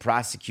started as a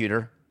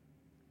prosecutor,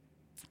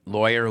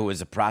 lawyer who was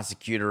a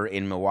prosecutor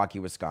in Milwaukee,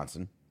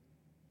 Wisconsin.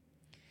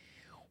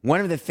 One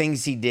of the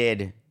things he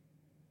did,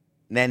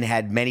 then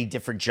had many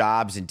different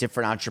jobs and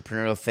different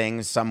entrepreneurial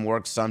things. Some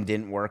worked, some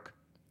didn't work.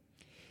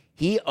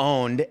 He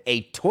owned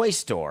a toy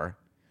store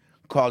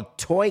called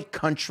Toy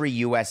Country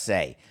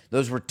USA.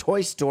 Those were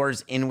toy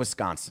stores in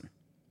Wisconsin.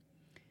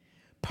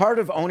 Part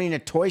of owning a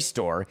toy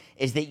store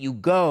is that you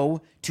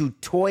go to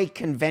toy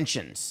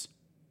conventions.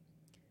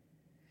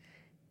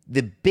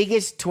 The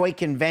biggest toy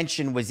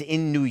convention was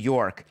in New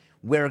York,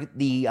 where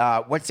the,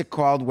 what's it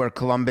called, where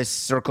Columbus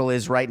Circle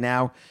is right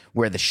now,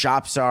 where the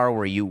shops are,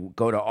 where you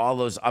go to all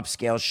those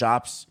upscale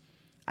shops.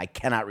 I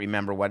cannot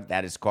remember what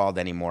that is called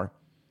anymore.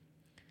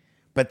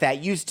 But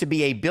that used to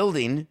be a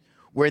building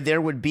where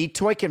there would be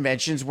toy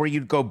conventions where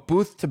you'd go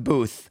booth to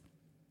booth.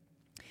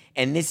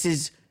 And this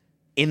is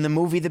in the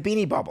movie The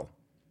Beanie Bubble.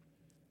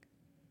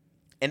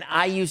 And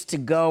I used to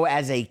go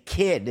as a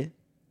kid,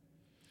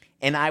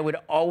 and I would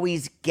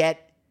always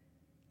get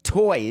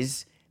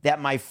toys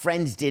that my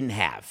friends didn't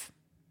have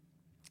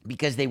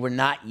because they were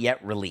not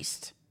yet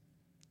released.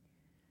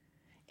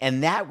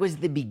 And that was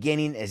the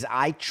beginning as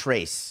I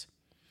trace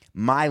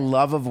my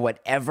love of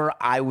whatever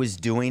I was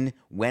doing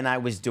when I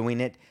was doing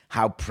it,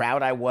 how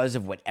proud I was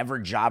of whatever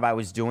job I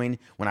was doing.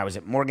 When I was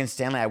at Morgan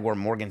Stanley, I wore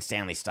Morgan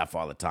Stanley stuff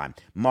all the time.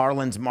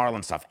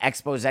 Marlins stuff.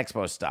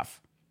 Expos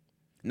stuff.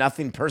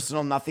 Nothing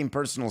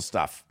personal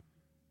stuff.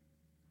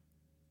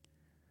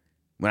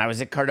 When I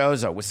was at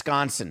Cardozo,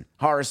 Wisconsin,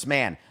 Horace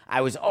Mann, I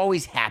was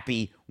always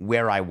happy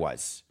where I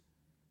was.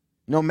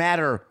 No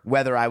matter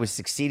whether I was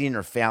succeeding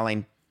or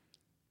failing.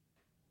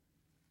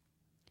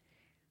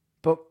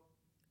 But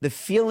the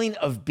feeling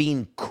of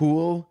being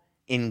cool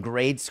in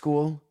grade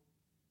school,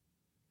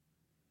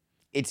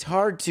 it's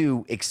hard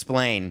to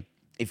explain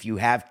if you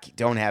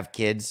don't have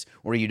kids,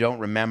 or you don't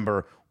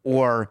remember,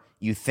 or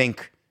you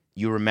think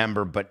you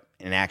remember, but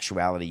in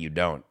actuality you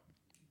don't.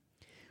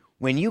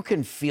 When you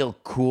can feel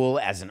cool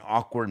as an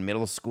awkward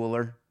middle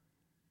schooler,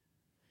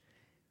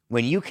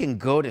 when you can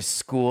go to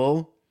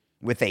school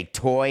with a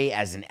toy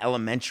as an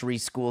elementary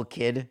school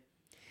kid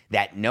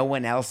that no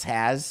one else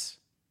has,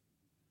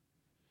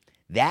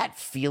 that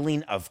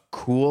feeling of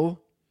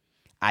cool,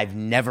 I've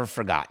never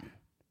forgotten.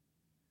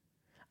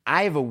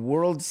 I have a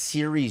World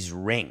Series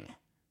ring.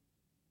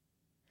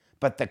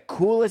 But the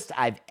coolest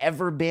I've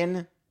ever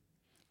been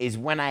is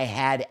when I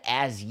had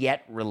as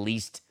yet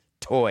released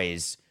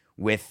toys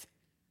with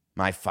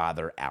my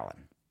father,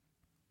 Alan.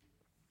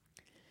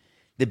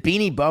 The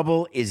Beanie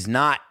Bubble is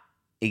not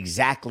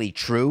exactly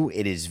true.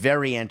 It is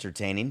very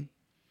entertaining.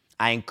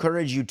 I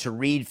encourage you to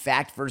read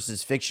Fact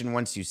versus Fiction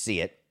once you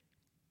see it.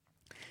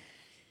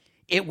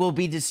 It will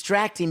be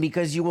distracting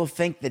because you will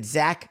think that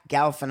Zach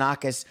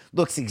Galifianakis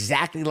looks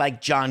exactly like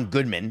John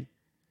Goodman,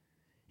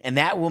 and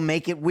that will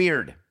make it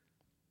weird.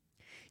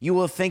 You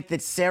will think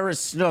that Sarah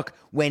Snook,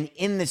 when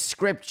in the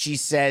script she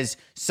says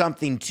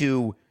something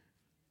to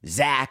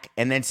Zach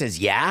and then says,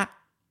 yeah,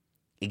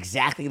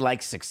 exactly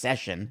like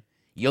Succession,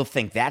 you'll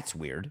think that's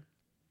weird.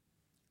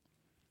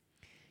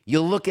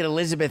 You'll look at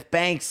Elizabeth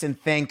Banks and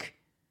think,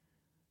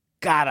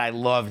 God, I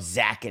love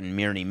Zach and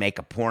Myrney make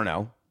a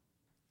porno.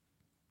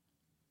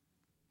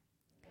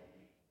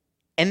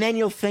 And then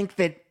you'll think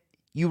that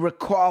you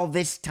recall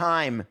this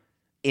time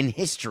in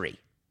history.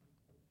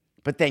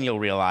 But then you'll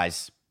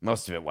realize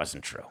most of it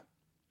wasn't true.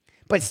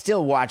 But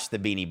still watch The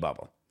Beanie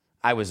Bubble.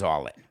 I was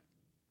all in.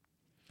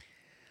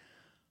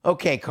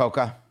 Okay,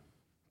 Coca,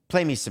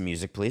 play me some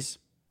music, please.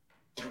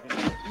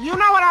 You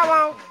know what I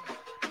want?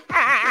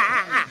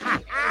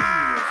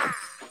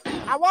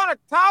 I want to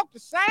talk to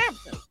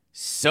Samson.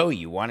 So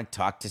you want to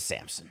talk to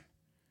Samson.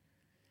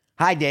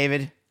 Hi,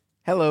 David.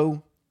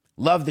 Hello.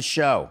 Love the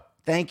show.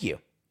 Thank you.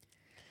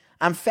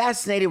 I'm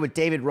fascinated with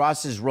David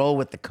Ross's role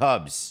with the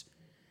Cubs,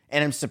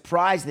 and I'm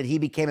surprised that he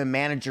became a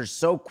manager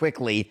so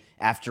quickly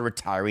after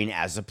retiring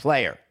as a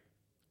player.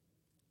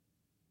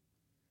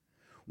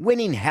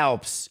 Winning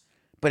helps,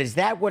 but is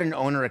that what an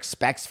owner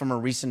expects from a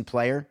recent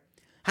player?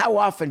 How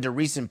often do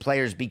recent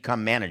players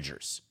become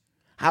managers?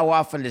 How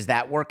often does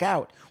that work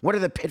out? What are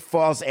the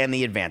pitfalls and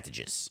the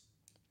advantages?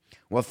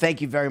 Well,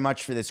 thank you very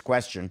much for this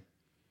question.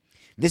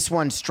 This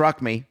one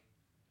struck me,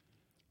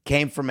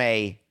 came from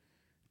a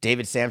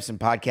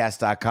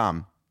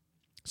DavidSampsonPodcast.com.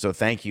 So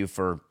thank you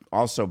for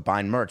also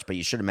buying merch, but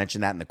you should have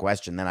mentioned that in the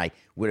question. Then I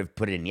would have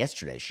put it in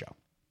yesterday's show.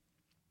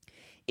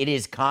 It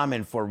is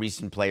common for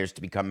recent players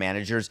to become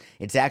managers.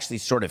 It's actually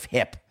sort of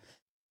hip.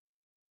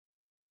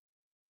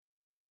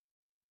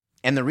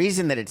 And the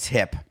reason that it's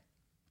hip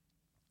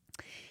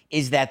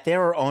is that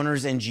there are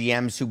owners and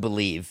GMs who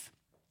believe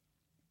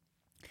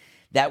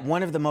that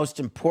one of the most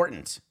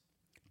important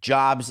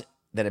jobs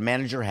that a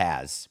manager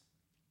has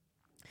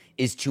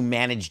is to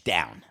manage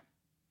down.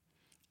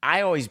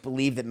 I always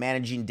believe that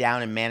managing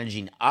down and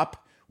managing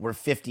up were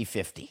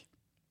 50-50.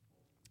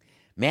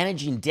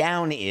 Managing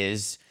down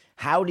is,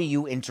 how do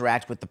you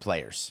interact with the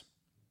players?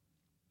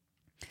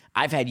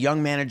 I've had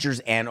young managers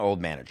and old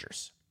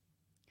managers.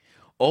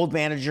 Old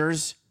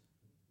managers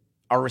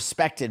are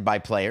respected by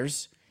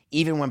players,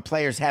 even when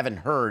players haven't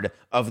heard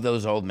of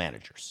those old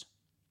managers.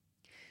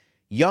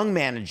 Young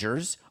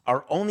managers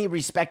are only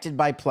respected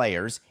by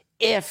players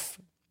if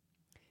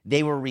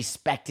they were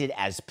respected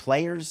as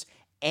players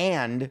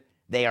and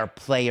they are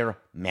player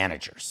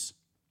managers.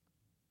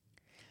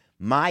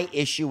 My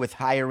issue with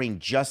hiring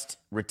just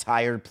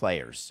retired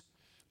players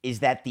is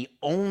that the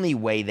only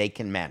way they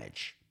can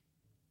manage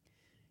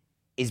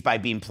is by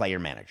being player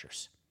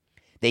managers.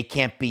 They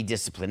can't be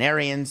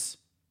disciplinarians.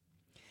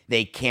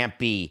 They can't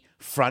be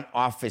front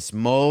office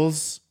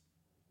moles.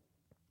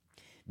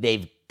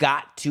 They've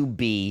got to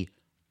be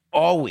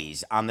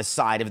always on the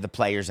side of the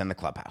players and the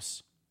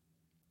clubhouse.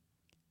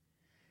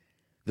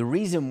 The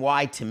reason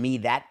why, to me,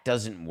 that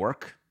doesn't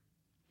work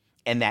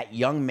and that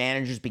young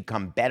managers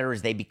become better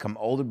as they become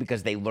older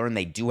because they learn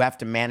they do have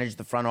to manage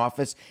the front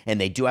office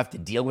and they do have to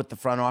deal with the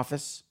front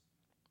office.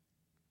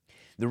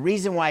 The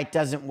reason why it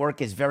doesn't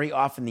work is very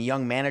often the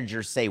young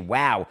managers say,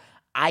 wow,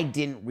 I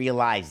didn't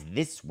realize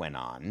this went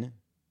on.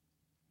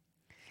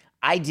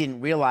 I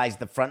didn't realize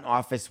the front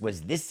office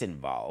was this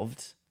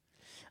involved.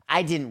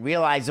 I didn't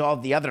realize all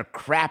the other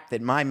crap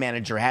that my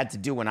manager had to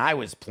do when I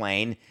was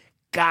playing.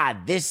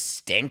 God, this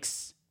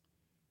stinks.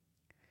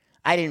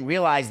 I didn't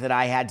realize that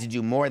I had to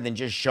do more than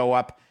just show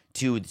up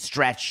to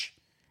stretch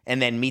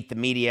and then meet the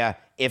media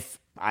if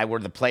I were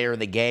the player of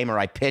the game or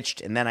I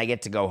pitched and then I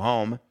get to go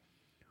home.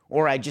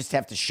 Or I just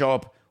have to show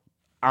up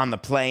on the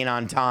plane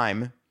on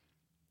time.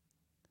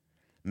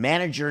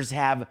 Managers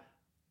have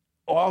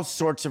all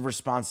sorts of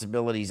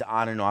responsibilities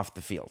on and off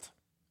the field.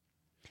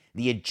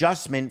 The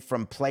adjustment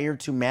from player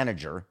to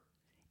manager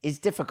is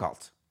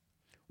difficult,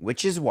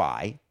 which is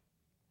why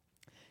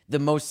the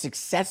most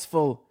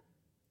successful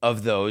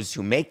of those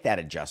who make that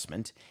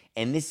adjustment,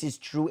 and this is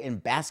true in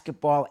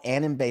basketball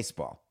and in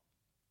baseball,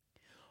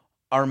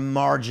 are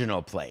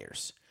marginal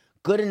players.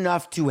 Good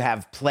enough to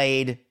have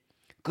played,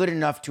 good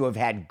enough to have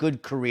had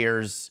good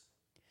careers,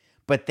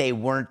 but they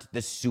weren't the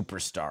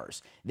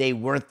superstars. They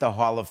weren't the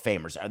Hall of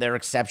Famers. Are there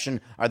exceptions?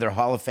 Are there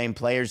Hall of Fame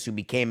players who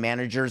became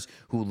managers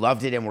who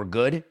loved it and were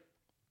good?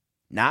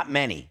 Not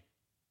many.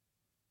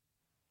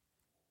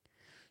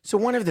 So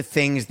one of the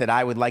things that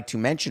I would like to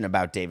mention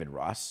about David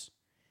Ross,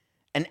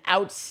 an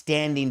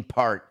outstanding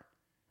part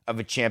of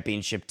a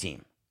championship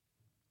team,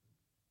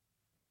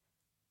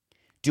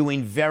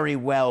 doing very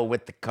well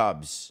with the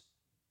Cubs.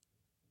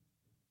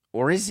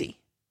 Or is he?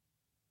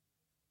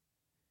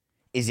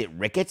 Is it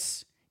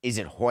Ricketts? Is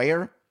it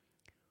Hoyer?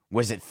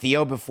 Was it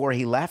Theo before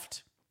he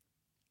left?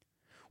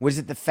 Was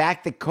it the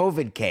fact that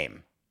COVID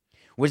came?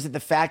 Was it the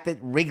fact that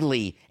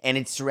Wrigley and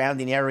its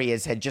surrounding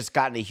areas had just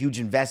gotten a huge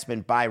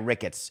investment by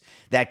Ricketts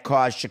that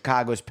caused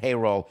Chicago's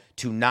payroll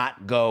to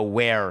not go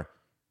where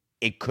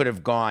it could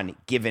have gone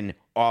given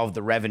all of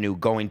the revenue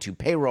going to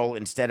payroll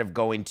instead of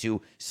going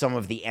to some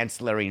of the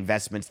ancillary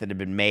investments that have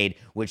been made,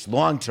 which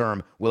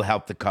long-term will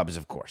help the Cubs,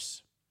 of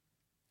course.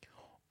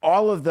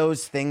 All of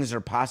those things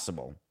are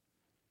possible,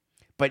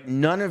 but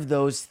none of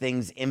those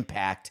things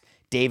impact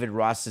David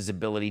Ross's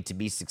ability to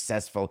be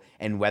successful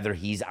and whether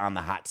he's on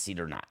the hot seat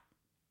or not.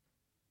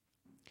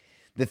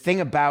 The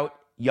thing about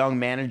young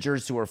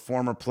managers who are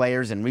former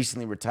players and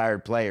recently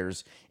retired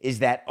players is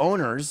that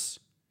owners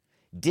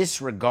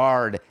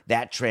disregard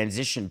that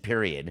transition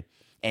period.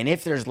 And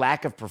if there's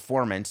lack of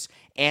performance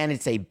and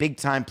it's a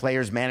big-time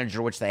players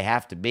manager, which they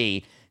have to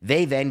be,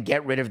 they then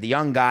get rid of the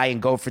young guy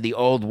and go for the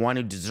old one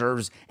who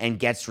deserves and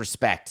gets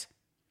respect.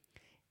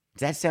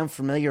 Does that sound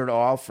familiar at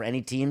all for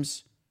any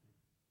teams?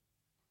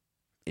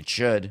 It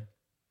should.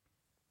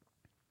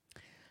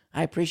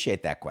 I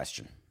appreciate that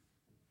question.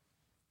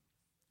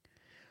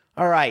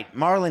 All right,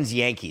 Marlins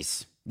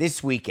Yankees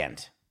this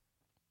weekend.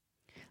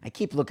 I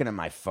keep looking at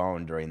my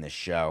phone during this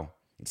show.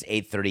 It's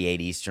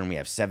 8:38 Eastern. We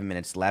have 7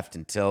 minutes left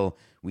until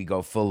we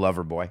go full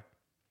lover boy.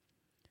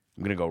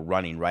 I'm going to go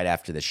running right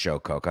after this show,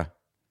 Coca.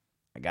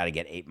 I got to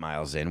get 8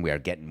 miles in. We are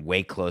getting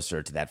way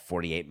closer to that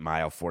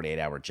 48-mile,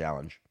 48-hour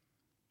challenge.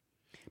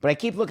 But I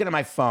keep looking at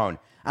my phone.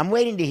 I'm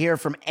waiting to hear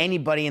from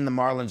anybody in the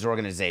Marlins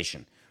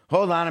organization.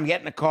 Hold on, I'm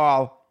getting a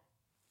call.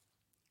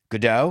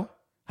 Godot?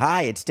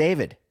 Hi, it's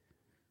David.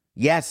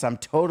 Yes, I'm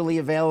totally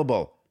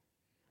available.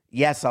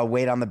 Yes, I'll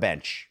wait on the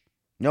bench.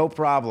 No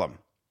problem.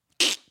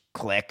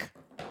 Click.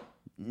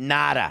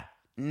 Nada.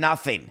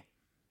 Nothing.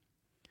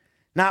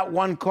 Not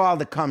one call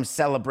to come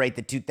celebrate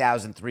the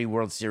 2003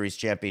 World Series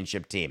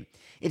championship team.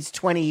 It's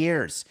 20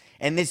 years.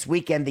 And this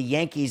weekend, the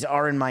Yankees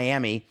are in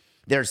Miami.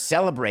 They're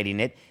celebrating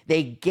it.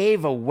 They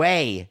gave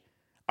away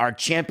our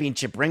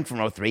championship ring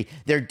from '03.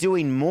 They're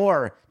doing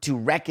more to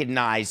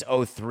recognize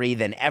 '03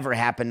 than ever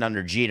happened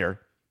under Jeter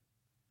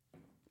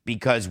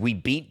because we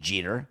beat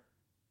Jeter.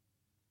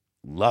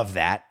 Love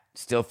that.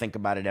 Still think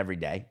about it every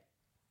day.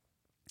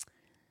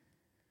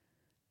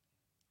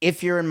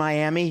 If you're in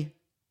Miami,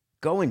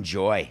 go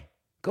enjoy.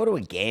 Go to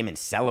a game and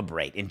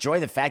celebrate. Enjoy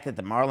the fact that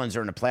the Marlins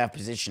are in a playoff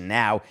position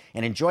now,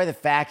 and enjoy the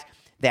fact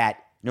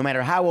that no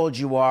matter how old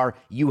you are,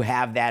 you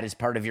have that as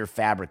part of your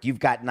fabric. You've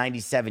got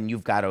 97,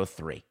 you've got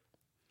 '03.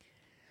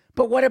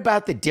 But what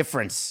about the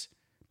difference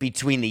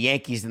between the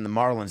Yankees and the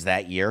Marlins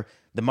that year?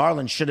 The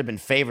Marlins should have been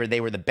favored.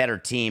 They were the better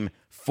team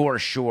for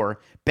sure.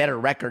 Better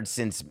record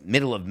since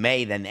middle of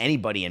May than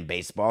anybody in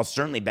baseball.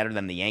 Certainly better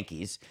than the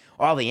Yankees.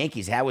 All the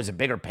Yankees had was a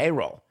bigger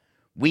payroll.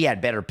 We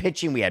had better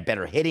pitching. We had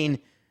better hitting.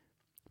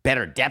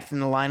 Better depth in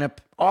the lineup.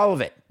 All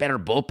of it. Better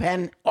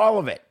bullpen. All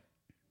of it.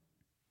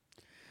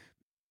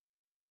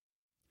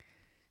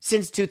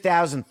 Since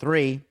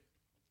 2003,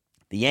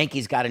 the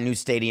Yankees got a new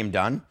stadium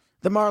done.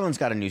 The Marlins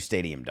got a new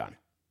stadium done.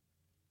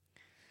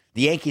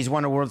 The Yankees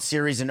won a World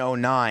Series in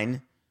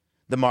 '09.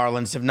 The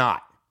Marlins have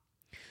not.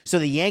 So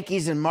the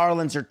Yankees and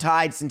Marlins are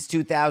tied since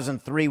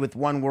 2003 with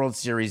one World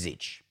Series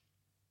each.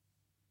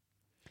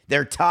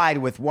 They're tied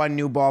with one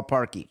new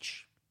ballpark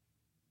each.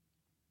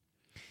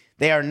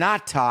 They are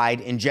not tied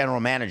in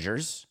general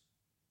managers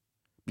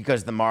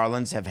because the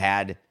Marlins have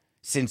had,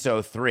 since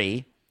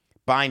 '03,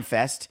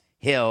 Beinfest,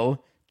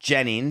 Hill,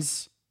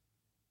 Jennings,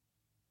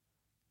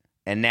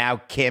 and now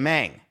Kim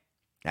Ng.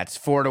 That's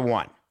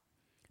 4-1.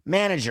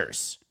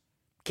 Managers.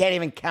 Can't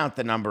even count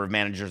the number of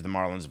managers the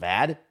Marlins have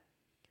had.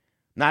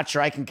 Not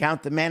sure I can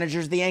count the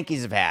managers the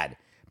Yankees have had,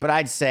 but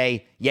I'd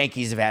say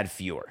Yankees have had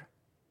fewer.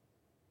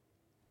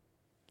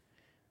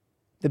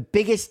 The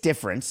biggest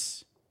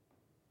difference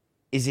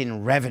is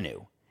in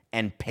revenue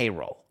and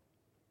payroll.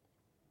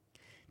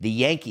 The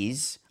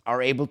Yankees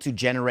are able to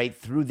generate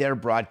through their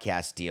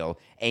broadcast deal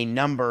a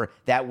number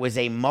that was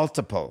a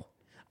multiple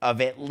of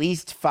at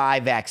least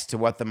 5x to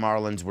what the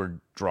Marlins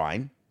were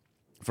drawing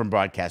from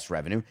broadcast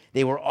revenue.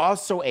 They were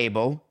also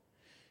able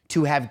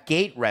to have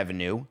gate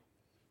revenue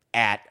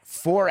at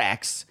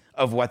 4x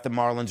of what the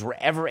Marlins were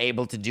ever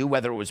able to do,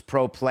 whether it was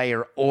Pro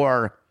Player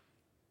or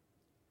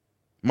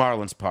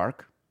Marlins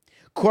Park.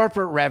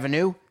 Corporate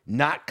revenue,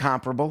 not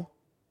comparable.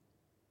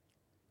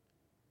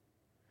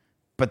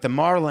 But the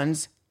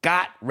Marlins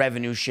got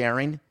revenue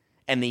sharing,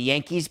 and the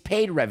Yankees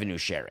paid revenue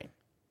sharing.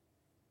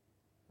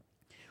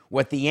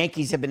 What the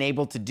Yankees have been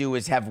able to do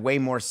is have way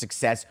more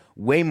success,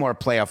 way more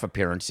playoff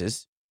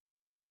appearances.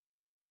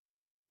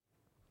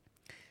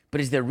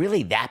 But is there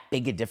really that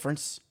big a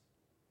difference?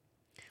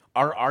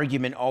 Our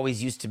argument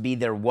always used to be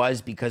there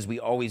was because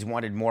we always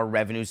wanted more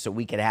revenue so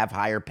we could have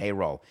higher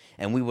payroll.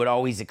 And we would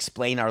always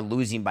explain our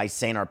losing by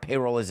saying our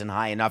payroll isn't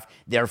high enough,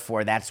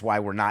 therefore that's why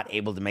we're not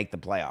able to make the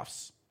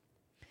playoffs.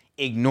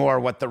 Ignore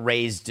what the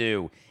Rays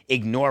do.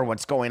 Ignore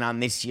what's going on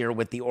this year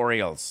with the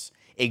Orioles.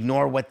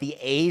 Ignore what the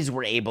A's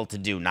were able to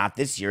do. Not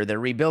this year, they're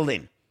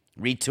rebuilding,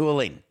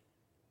 retooling.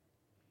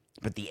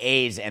 But the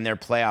A's and their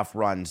playoff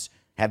runs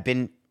have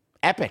been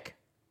epic.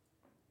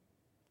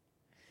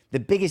 The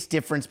biggest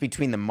difference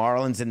between the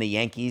Marlins and the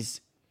Yankees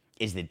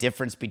is the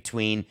difference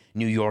between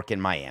New York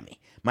and Miami.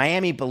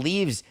 Miami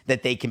believes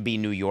that they can be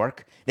New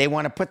York. They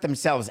want to put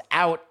themselves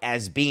out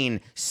as being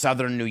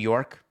Southern New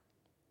York.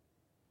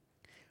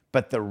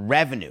 But the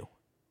revenue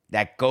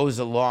that goes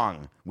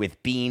along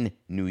with being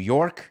New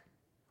York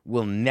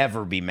will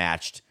never be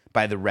matched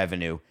by the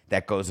revenue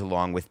that goes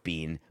along with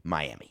being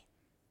Miami.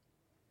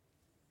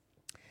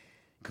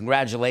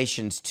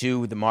 Congratulations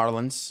to the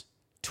Marlins.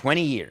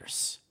 20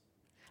 years.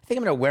 I think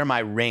I'm going to wear my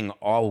ring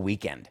all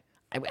weekend.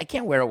 I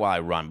can't wear it while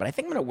I run, but I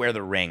think I'm going to wear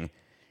the ring.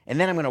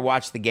 And then I'm going to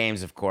watch the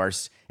games, of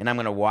course, and I'm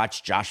going to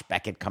watch Josh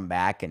Beckett come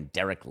back and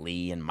Derek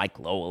Lee and Mike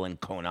Lowell and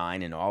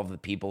Conine and all of the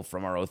people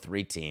from our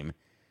 '03 team.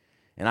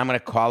 And I'm going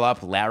to call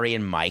up Larry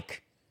and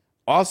Mike,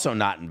 also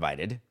not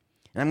invited,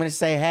 and I'm going to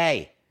say,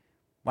 hey,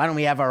 why don't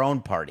we have our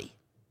own party?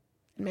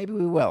 And maybe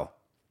we will.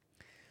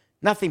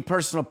 Nothing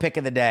personal pick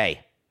of the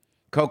day.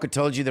 Coca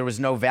told you there was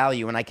no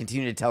value, and I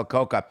continue to tell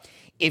Coca,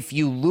 if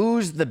you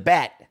lose the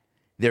bet,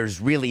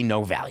 there's really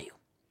no value.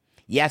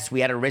 Yes, we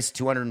had to risk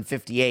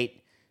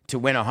 258 to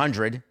win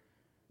 100,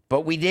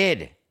 but we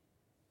did.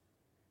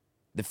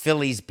 The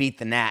Phillies beat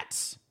the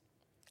Nats.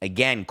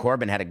 Again,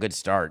 Corbin had a good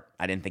start.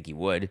 I didn't think he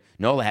would.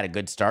 Nola had a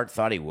good start,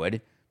 thought he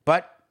would.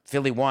 But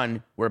Philly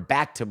won. We're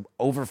back to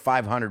over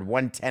 500,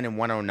 110 and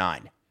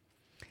 109.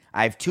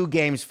 I have 2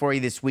 games for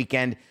you this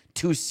weekend,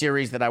 2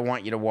 series that I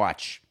want you to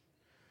watch.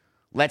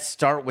 Let's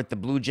start with the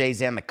Blue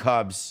Jays and the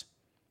Cubs.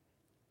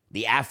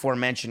 The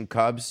aforementioned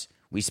Cubs.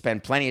 We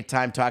spend plenty of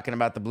time talking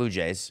about the Blue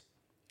Jays.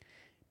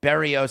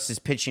 Berrios is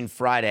pitching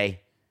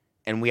Friday,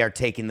 and we are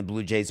taking the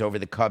Blue Jays over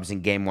the Cubs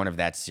in game 1 of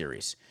that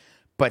series.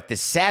 But the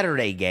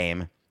Saturday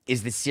game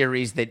is the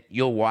series that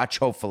you'll watch,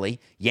 hopefully,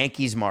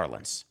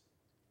 Yankees-Marlins.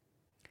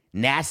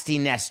 Nasty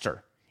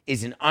Nestor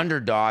is an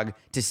underdog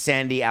to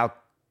Sandy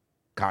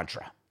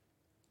Alcantara.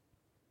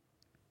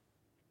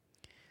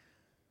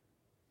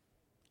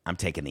 I'm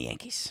taking the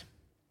Yankees.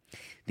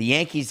 The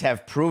Yankees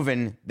have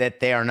proven that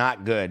they are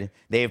not good.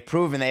 They have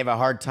proven they have a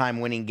hard time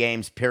winning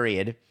games,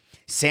 period.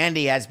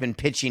 Sandy has been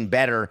pitching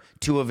better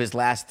 2 of his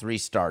last 3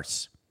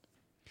 starts.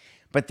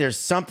 But there's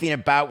something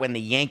about when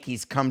the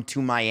Yankees come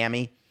to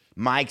Miami.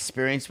 My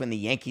experience when the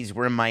Yankees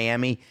were in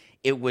Miami,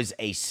 it was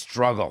a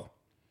struggle.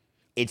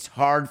 It's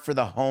hard for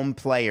the home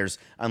players,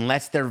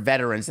 unless they're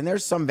veterans. And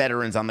there's some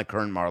veterans on the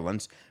current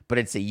Marlins, but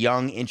it's a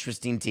young,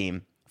 interesting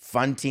team,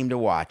 fun team to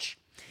watch.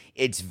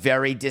 It's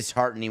very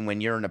disheartening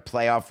when you're in a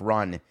playoff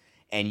run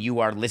and you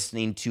are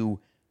listening to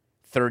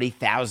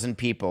 30,000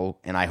 people,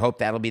 and I hope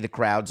that'll be the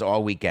crowds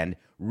all weekend,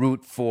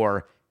 root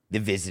for the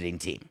visiting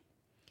team.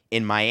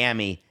 In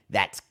Miami,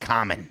 that's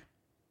common.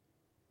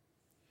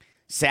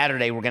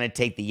 Saturday, we're going to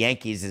take the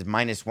Yankees as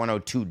minus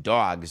 102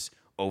 dogs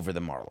over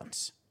the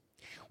Marlins.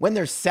 When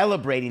they're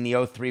celebrating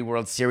the 03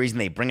 World Series and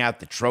they bring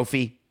out the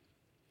trophy,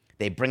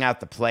 they bring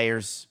out the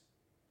players,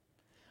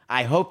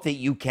 I hope that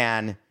you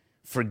can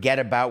forget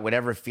about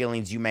whatever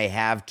feelings you may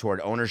have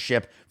toward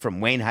ownership, from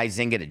Wayne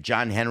Huizenga to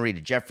John Henry to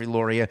Jeffrey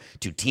Loria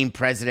to team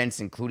presidents,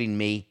 including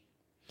me.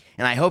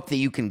 And I hope that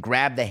you can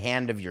grab the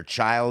hand of your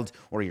child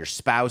or your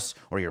spouse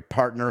or your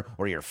partner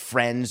or your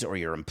friends or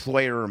your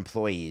employer or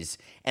employees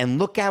and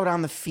look out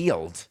on the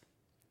field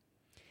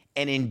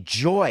and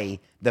enjoy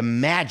the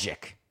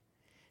magic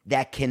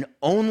that can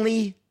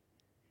only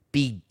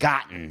be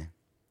gotten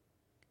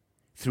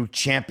through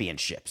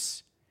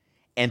championships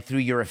and through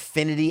your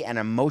affinity and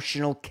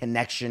emotional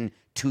connection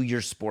to your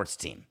sports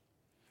team.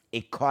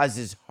 It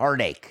causes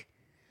heartache,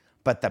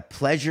 but the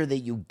pleasure that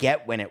you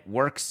get when it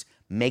works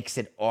makes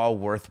it all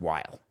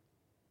worthwhile.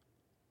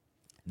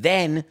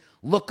 Then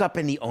look up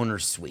in the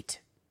owner's suite.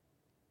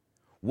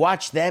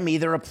 Watch them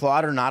either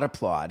applaud or not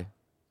applaud.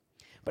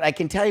 But I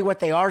can tell you what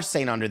they are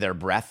saying under their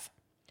breath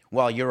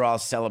while you're all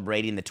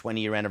celebrating the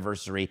 20-year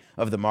anniversary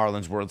of the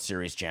Marlins World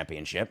Series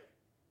championship.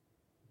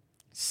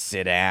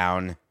 Sit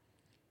down.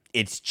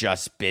 It's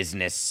just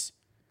business.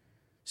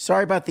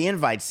 Sorry about the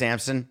invite,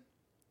 Samson.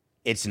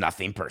 It's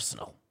nothing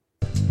personal.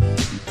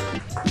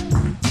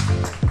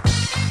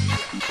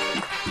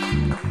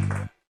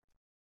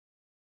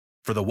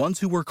 For the ones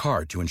who work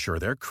hard to ensure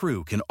their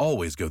crew can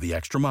always go the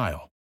extra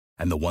mile,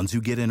 and the ones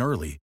who get in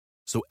early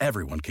so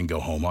everyone can go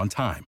home on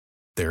time,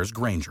 there's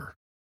Grainger,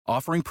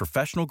 offering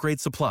professional-grade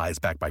supplies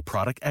backed by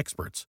product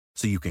experts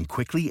so you can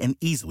quickly and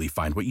easily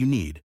find what you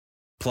need.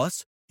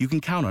 Plus, you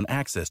can count on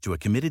access to a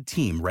committed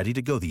team ready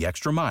to go the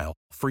extra mile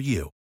for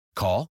you.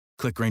 Call,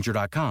 click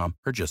Grainger.com,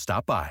 or just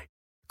stop by.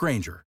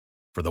 Grainger,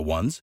 for the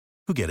ones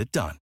who get it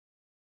done.